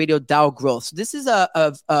and Rug Radio DAO growth. So this is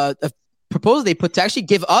a proposal they put to actually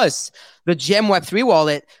give us, the GM Web3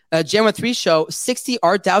 wallet, GM Web3 show 60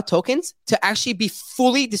 art DAO tokens to actually be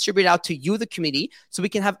fully distributed out to you, the community, so we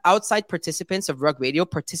can have outside participants of Rug Radio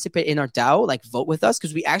participate in our DAO, like vote with us,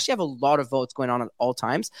 because we actually have a lot of votes going on at all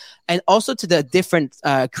times. And also to the different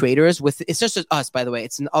creators it's just us, by the way,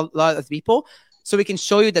 it's a lot of people. So we can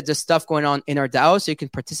show you that there's stuff going on in our DAO so you can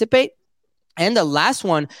participate. And the last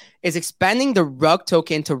one is expanding the Rug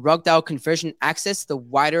token to Rug DAO conversion access to the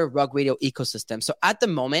wider Rug Radio ecosystem. So at the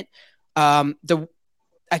moment, I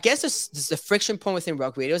guess this is the friction point within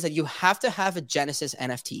Rug Radio is that you have to have a Genesis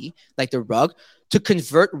NFT, like the Rug, to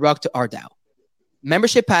convert Rug to our DAO.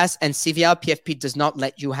 Membership Pass and CVL PFP does not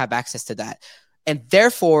let you have access to that. And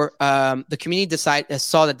therefore, the community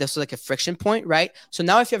saw that this was like a friction point, right? So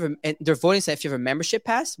now if you have they're voting that if you have a membership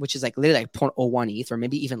pass, which is like literally like 0.01 ETH or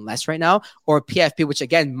maybe even less right now, or PFP, which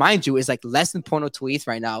again, mind you, is like less than 0.02 ETH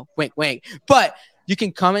right now. Wait. But you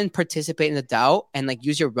can come and participate in the DAO and like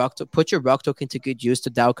use your Rug to put your Rug token to good use to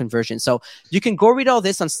DAO conversion. So you can go read all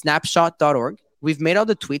this on snapshot.org. We've made all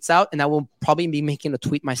the tweets out, and I will probably be making a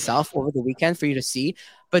tweet myself over the weekend for you to see.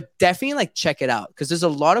 But definitely like check it out, because there's a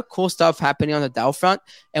lot of cool stuff happening on the DAO front,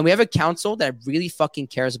 and we have a council that really fucking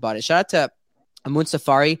cares about it. Shout out to Amun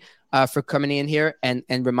Safari for coming in here and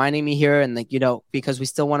reminding me here, and like, because we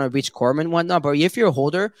still want to reach quorum and whatnot. But if you're a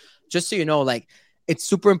holder, just so you know, like, it's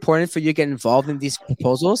super important for you to get involved in these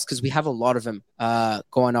proposals, because we have a lot of them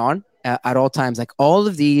going on at all times. Like, all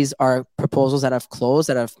of these are proposals that have closed,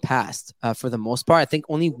 that have passed for the most part. I think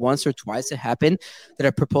only once or twice it happened that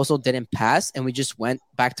a proposal didn't pass, and we just went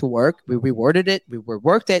back to work. We reworded it, we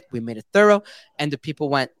reworked it, we made it thorough, and the people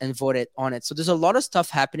went and voted on it. So there's a lot of stuff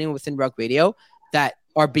happening within Rug Radio that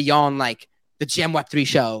are beyond like the Gem Web3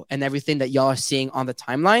 show and everything that y'all are seeing on the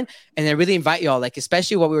timeline. And I really invite y'all, like,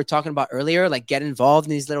 especially what we were talking about earlier, like get involved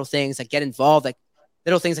in these little things, like get involved, like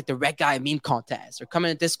little things like the Red Guy meme contest, or come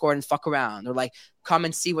in Discord and fuck around, or like come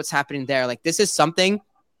and see what's happening there. Like this is something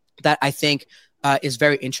that I think is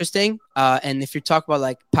very interesting. And if you talk about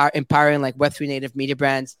like empowering like Web3 native media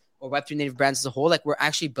brands or Web3 native brands as a whole, like we're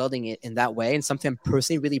actually building it in that way, and something I'm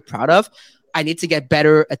personally really proud of. I need to get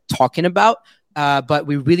better at talking about, but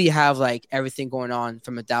we really have like everything going on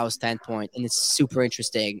from a DAO standpoint, and it's super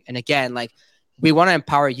interesting. And again, like we want to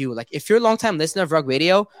empower you. Like if you're a longtime listener of Rug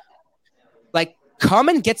Radio, like come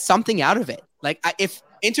and get something out of it. Like if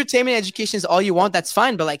entertainment education is all you want, that's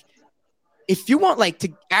fine. But like if you want like to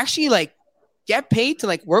actually like get paid to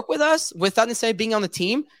like work with us without necessarily being on the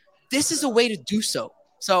team, this is a way to do so.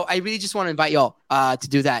 So I really just want to invite y'all to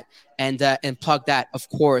do that and plug that, of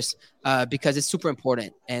course, because it's super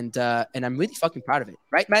important. And I'm really fucking proud of it.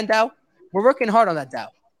 Right, man, DAO? We're working hard on that DAO.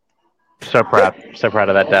 So proud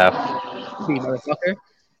of that DAO. See, motherfucker.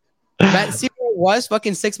 Man, see where it was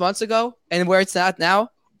fucking 6 months ago and where it's at now?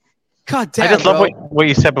 God damn, I just love bro. what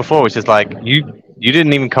you said before, which is like you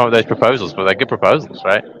didn't even come up with those proposals, but they're good proposals,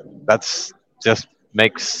 right? That's just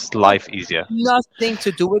makes life easier. Nothing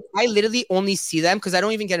to do with. I literally only see them because I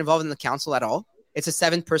don't even get involved in the council at all. It's a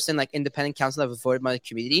 7-person like independent council that was voted by the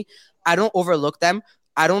community. I don't overlook them.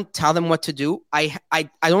 I don't tell them what to do. I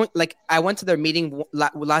don't like. I went to their meeting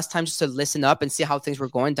last time just to listen up and see how things were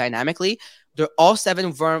going dynamically. They're all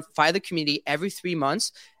 7 verify the community every 3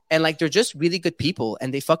 months. And like, they're just really good people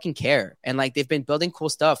and they fucking care. And like, they've been building cool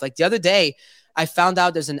stuff. Like the other day, I found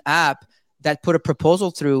out there's an app that put a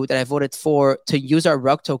proposal through that I voted for to use our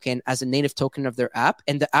Rug token as a native token of their app.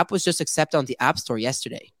 And the app was just accepted on the App Store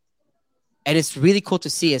yesterday. And it's really cool to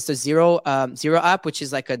see. It's the Zero app, which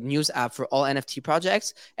is like a news app for all NFT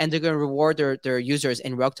projects. And they're going to reward their users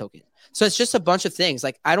in Rug token. So it's just a bunch of things.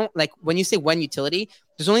 Like, I don't like when you say when utility,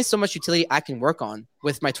 there's only so much utility I can work on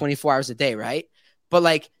with my 24 hours a day, right? But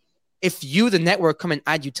like, if you, the network, come and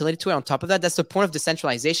add utility to it on top of that, that's the point of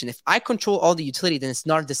decentralization. If I control all the utility, then it's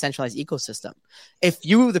not a decentralized ecosystem. If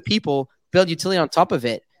you, the people, build utility on top of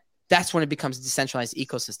it, that's when it becomes a decentralized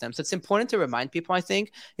ecosystem. So it's important to remind people, I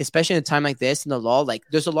think, especially in a time like this in the law, like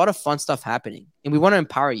there's a lot of fun stuff happening and we want to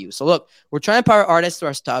empower you. So look, we're trying to empower artists through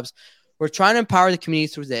our stubs. We're trying to empower the community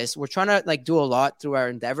through this. We're trying to like do a lot through our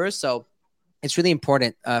endeavors. So it's really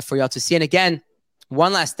important for y'all to see. And again,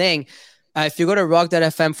 one last thing. If you go to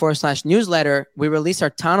rug.fm/newsletter, we released our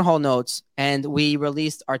town hall notes and we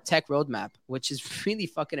released our tech roadmap, which is really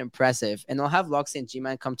fucking impressive. And I'll have Loxy and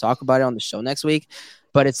G-Man come talk about it on the show next week.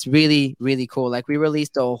 But it's really, really cool. Like we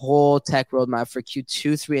released a whole tech roadmap for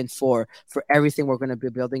Q2, 3, and 4 for everything we're going to be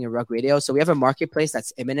building in Rug Radio. So we have a marketplace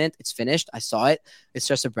that's imminent. It's finished. I saw it. It's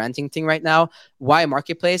just a branding thing right now. Why a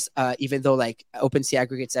marketplace? Even though like OpenSea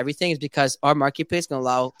aggregates everything, is because our marketplace can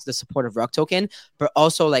allow the support of Rug token, but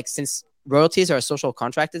also like since royalties are a social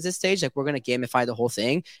contract at this stage, like we're going to gamify the whole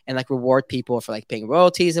thing and like reward people for like paying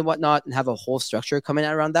royalties and whatnot and have a whole structure coming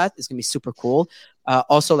out around that. It's going to be super cool.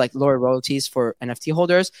 Also like lower royalties for NFT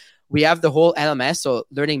holders. We have the whole LMS, so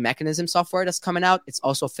learning mechanism software that's coming out. It's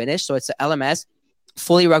also finished. So it's an LMS,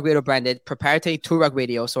 fully Rug Radio branded, proprietary to Rug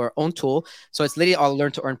Radio, so our own tool. So it's literally our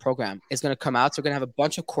learn to earn program. It's going to come out. So we're going to have a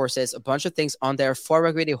bunch of courses, a bunch of things on there for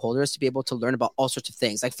Rug Radio holders to be able to learn about all sorts of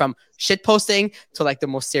things, like from shit posting to like the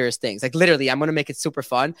most serious things. Like literally, I'm going to make it super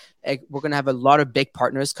fun. Like, we're going to have a lot of big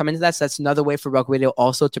partners come into that. So that's another way for Rug Radio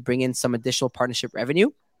also to bring in some additional partnership revenue.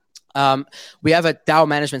 We have a DAO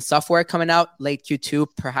management software coming out late Q2,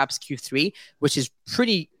 perhaps Q3, which is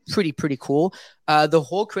pretty cool. The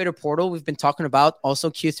whole creator portal we've been talking about also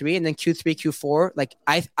Q3, and then Q3, Q4. Like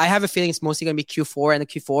I have a feeling it's mostly going to be Q4, and the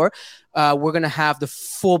Q4, we're going to have the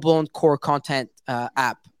full-blown core content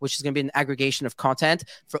app, which is going to be an aggregation of content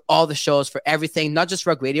for all the shows, for everything, not just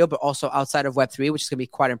Rug Radio, but also outside of Web3, which is going to be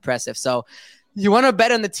quite impressive. So you want to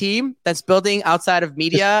bet on the team that's building outside of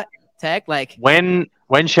media tech? Like when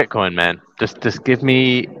shitcoin, man, just give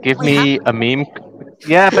me a meme.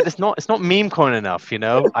 Yeah, but it's not meme coin enough, you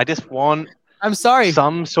know. I just want. I'm sorry.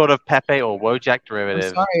 Some sort of Pepe or Wojak derivative.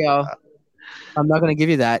 I'm sorry, yo. I'm not going to give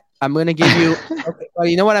you that. I'm going to give you. Okay, well,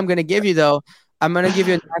 you know what I'm going to give you though? I'm going to give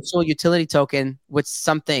you an actual utility token with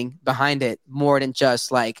something behind it, more than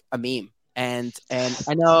just like a meme. And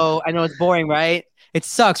I know it's boring, right? It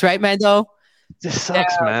sucks, right, Mando? This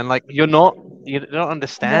sucks, man. Like you don't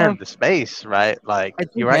understand the space, right? Like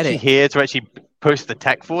you're actually here to actually push the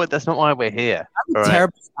tech forward. That's not why we're here. I'm a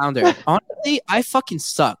terrible founder. Honestly, I fucking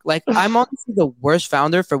suck. Like I'm honestly the worst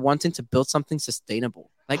founder for wanting to build something sustainable.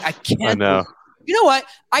 Like I can't. I know. You know what?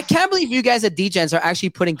 I can't believe you guys at DGens are actually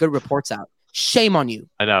putting good reports out. Shame on you.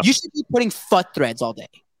 I know. You should be putting foot threads all day.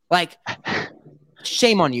 Like,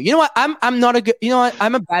 shame on you. You know what? I'm not a good. You know what?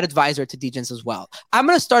 I'm a bad advisor to DJs as well. I'm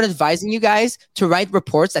gonna start advising you guys to write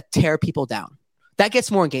reports that tear people down. That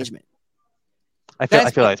gets more engagement. I feel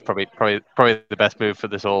like it's probably the best move for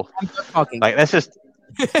this all. I'm done talking. Like, let's just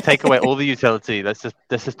take away all the utility. Let's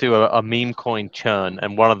just do a meme coin churn,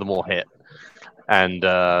 and one of them will hit, and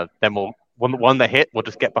then we'll one that hit, we'll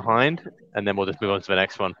just get behind, and then we'll just move on to the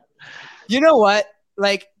next one. You know what?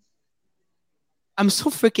 Like, I'm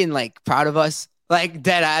so freaking like proud of us. Like,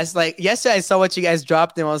 dead ass. Like, yesterday I saw what you guys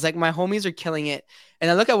dropped, and I was like, my homies are killing it. And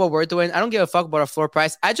I look at what we're doing. I don't give a fuck about our floor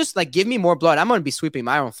price. I just like, give me more blood. I'm gonna be sweeping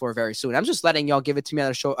my own floor very soon. I'm just letting y'all give it to me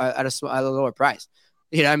at a lower price.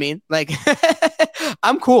 You know what I mean? Like,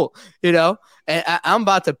 I'm cool. You know, and I'm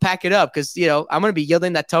about to pack it up because I'm gonna be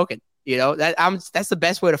yielding that token. That's the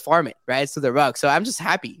best way to farm it, right? It's to the rug. So I'm just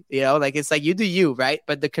happy. Like, it's like you do you, right?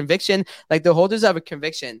 But the conviction, like the holders have a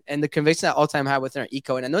conviction, and the conviction at all time high within our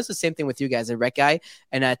eco. And I know it's the same thing with you guys at Rec Guy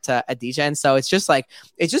and at DJ. And so it's just like,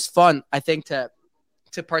 it's just fun, I think, to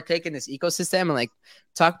partake in this ecosystem and like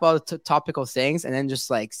talk about topical things, and then just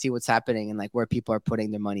like see what's happening and like where people are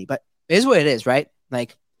putting their money. But it is what it is, right?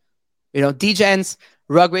 Like, DJs,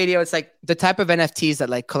 Rug Radio, it's like the type of NFTs that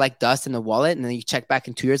like collect dust in the wallet, and then you check back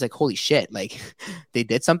in 2 years, like, holy shit, like they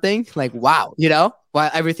did something, like, wow,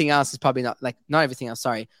 while everything else is probably not everything else,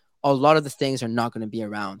 sorry. A lot of the things are not going to be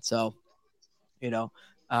around. So, this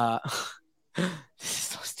is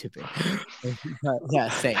so stupid. Yeah,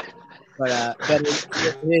 same. But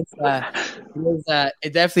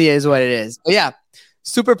it definitely is what it is. But yeah,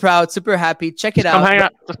 super proud, super happy. Check it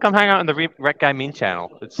out. Just come hang out in the Rec Guy meme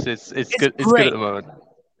channel. It's good. It's good at the moment.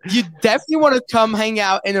 You definitely want to come hang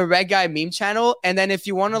out in a Reg Guy meme channel, and then if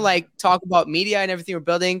you want to like talk about media and everything we're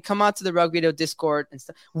building, come out to the Rug Video Discord and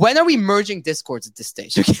stuff. When are we merging Discords at this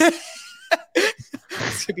stage? Okay?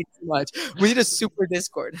 It's gonna be too much. We need a super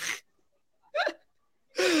Discord.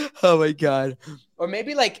 Oh my god! Or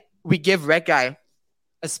maybe like we give Reg Guy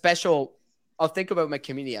a special. I'll think about my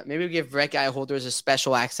community. Maybe we give Rec Guy holders a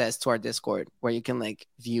special access to our Discord where you can like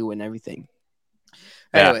view and everything.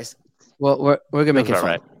 Yeah. Anyways, well, we're gonna make it fun.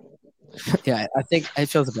 Right. Yeah, I think it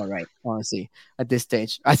feels about right, honestly, at this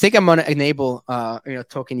stage. I think I'm gonna enable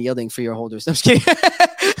token yielding for your holders. I'm just kidding.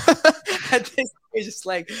 At this stage, it's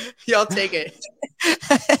like, y'all take it.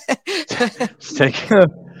 Just take it.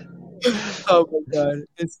 Oh my god!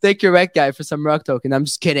 It's take your Rec Guy for some Rug token. I'm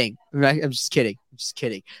just kidding. I'm just kidding.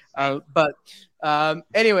 But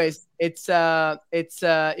anyways, it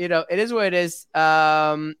is what it is.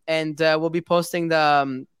 And we'll be posting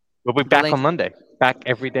the. We'll be back on Monday. Back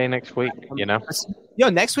every day next week.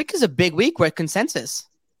 Next week is a big week. We're at consensus.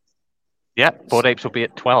 Yeah, Bored Apes will be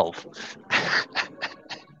at 12.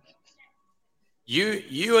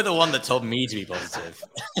 You are the one that told me to be positive.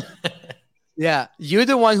 Yeah, you're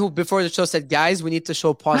the one who before the show said, "Guys, we need to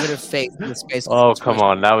show positive faith in the space." Oh, come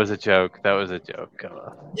on, that was a joke. Come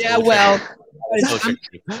on. Yeah, well,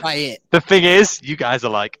 by it. The thing is, you guys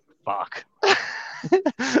are like, fuck. Hey,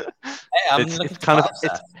 it's kind of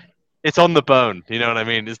it's on the bone. You know what I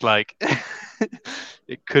mean? It's like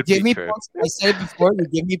it could give be me true. Punks, I said it before. You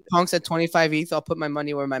give me punks at 25 ETH, I'll put my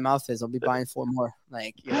money where my mouth is. I'll be buying 4 more.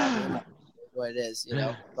 Like, what it is,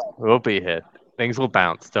 But we'll be here. Things will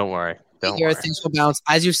bounce. Don't worry. Things will bounce.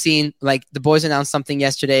 As you've seen, like the boys announced something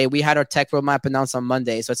yesterday. We had our tech roadmap announced on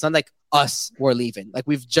Monday. So it's not like we're leaving. Like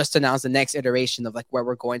we've just announced the next iteration of like where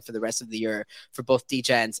we're going for the rest of the year for both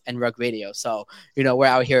DJs and Rug Radio. So, we're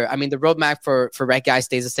out here. I mean, the roadmap for Rec Guy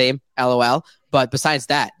stays the same, LOL. But besides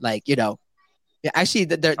that, like, actually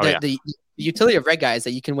the utility of Reg Guy is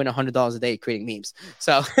that you can win $100 a day creating memes.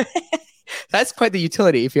 So that's quite the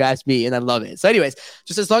utility if you ask me. And I love it. So anyways,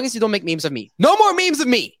 just as long as you don't make memes of me, no more memes of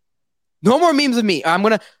me. No more memes of me. I'm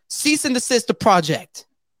going to cease and desist the project.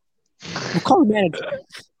 We'll call the manager.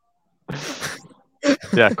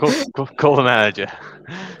 Yeah, call the manager.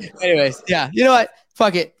 Anyways, yeah. You know what?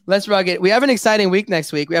 Fuck it. Let's rug it. We have an exciting week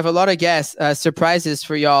next week. We have a lot of guests, surprises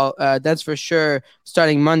for y'all. That's for sure,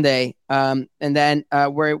 starting Monday. And then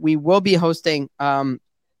where we will be hosting the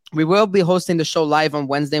show live on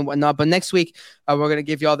Wednesday and whatnot. But next week, we're going to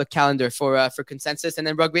give you all the calendar for consensus. And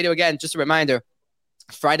then Rug Radio, again, just a reminder,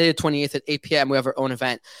 Friday the 28th at 8 p.m. we have our own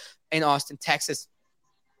event in Austin, Texas.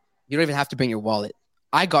 You don't even have to bring your wallet.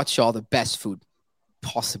 I got you all the best food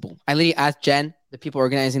possible. I literally asked Jen, the people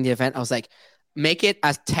organizing the event, I was like, make it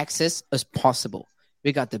as Texas as possible.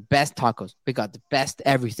 We got the best tacos. We got the best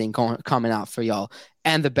everything coming out for y'all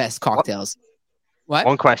and the best cocktails. What?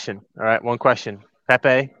 One question. All right, one question.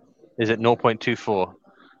 Pepe is at 0.24.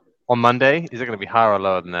 On Monday, is it going to be higher or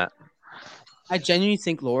lower than that? I genuinely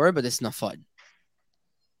think Laura, but it's not fun.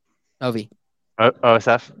 Ovi.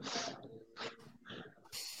 OSF.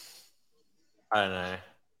 I don't know.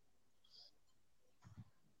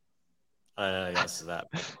 I don't know the answer to that.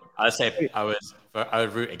 I'd say I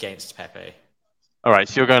would root against Pepe. All right,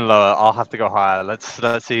 so you're going lower. I'll have to go higher. Let's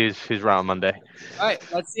see who's right on Monday. All right,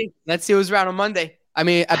 let's see who's around on Monday. I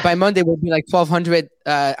mean, by Monday we'll be like 1,200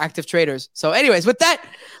 active traders. So, anyways, with that,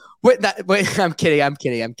 I'm kidding. I'm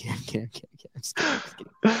just kidding.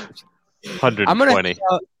 120.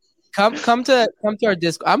 I'm gonna come to our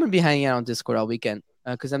Discord. I'm gonna be hanging out on Discord all weekend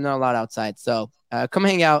because I'm not allowed outside. So come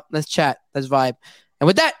hang out. Let's chat. Let's vibe. And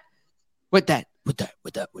with that,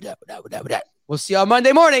 we'll see you on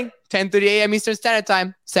Monday morning, 10:30 a.m. Eastern Standard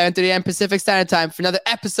Time, 7:30 a.m. Pacific Standard Time for another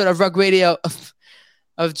episode of Rug Radio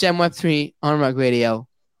of Gem Web 3 on Rug Radio.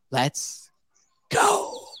 Let's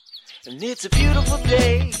go. And it's a beautiful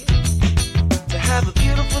day to have a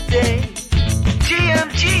beautiful day.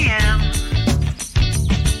 GM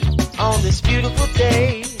on this beautiful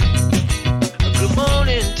day. Good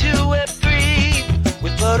morning to Web3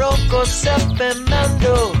 with Barocco, Sep, and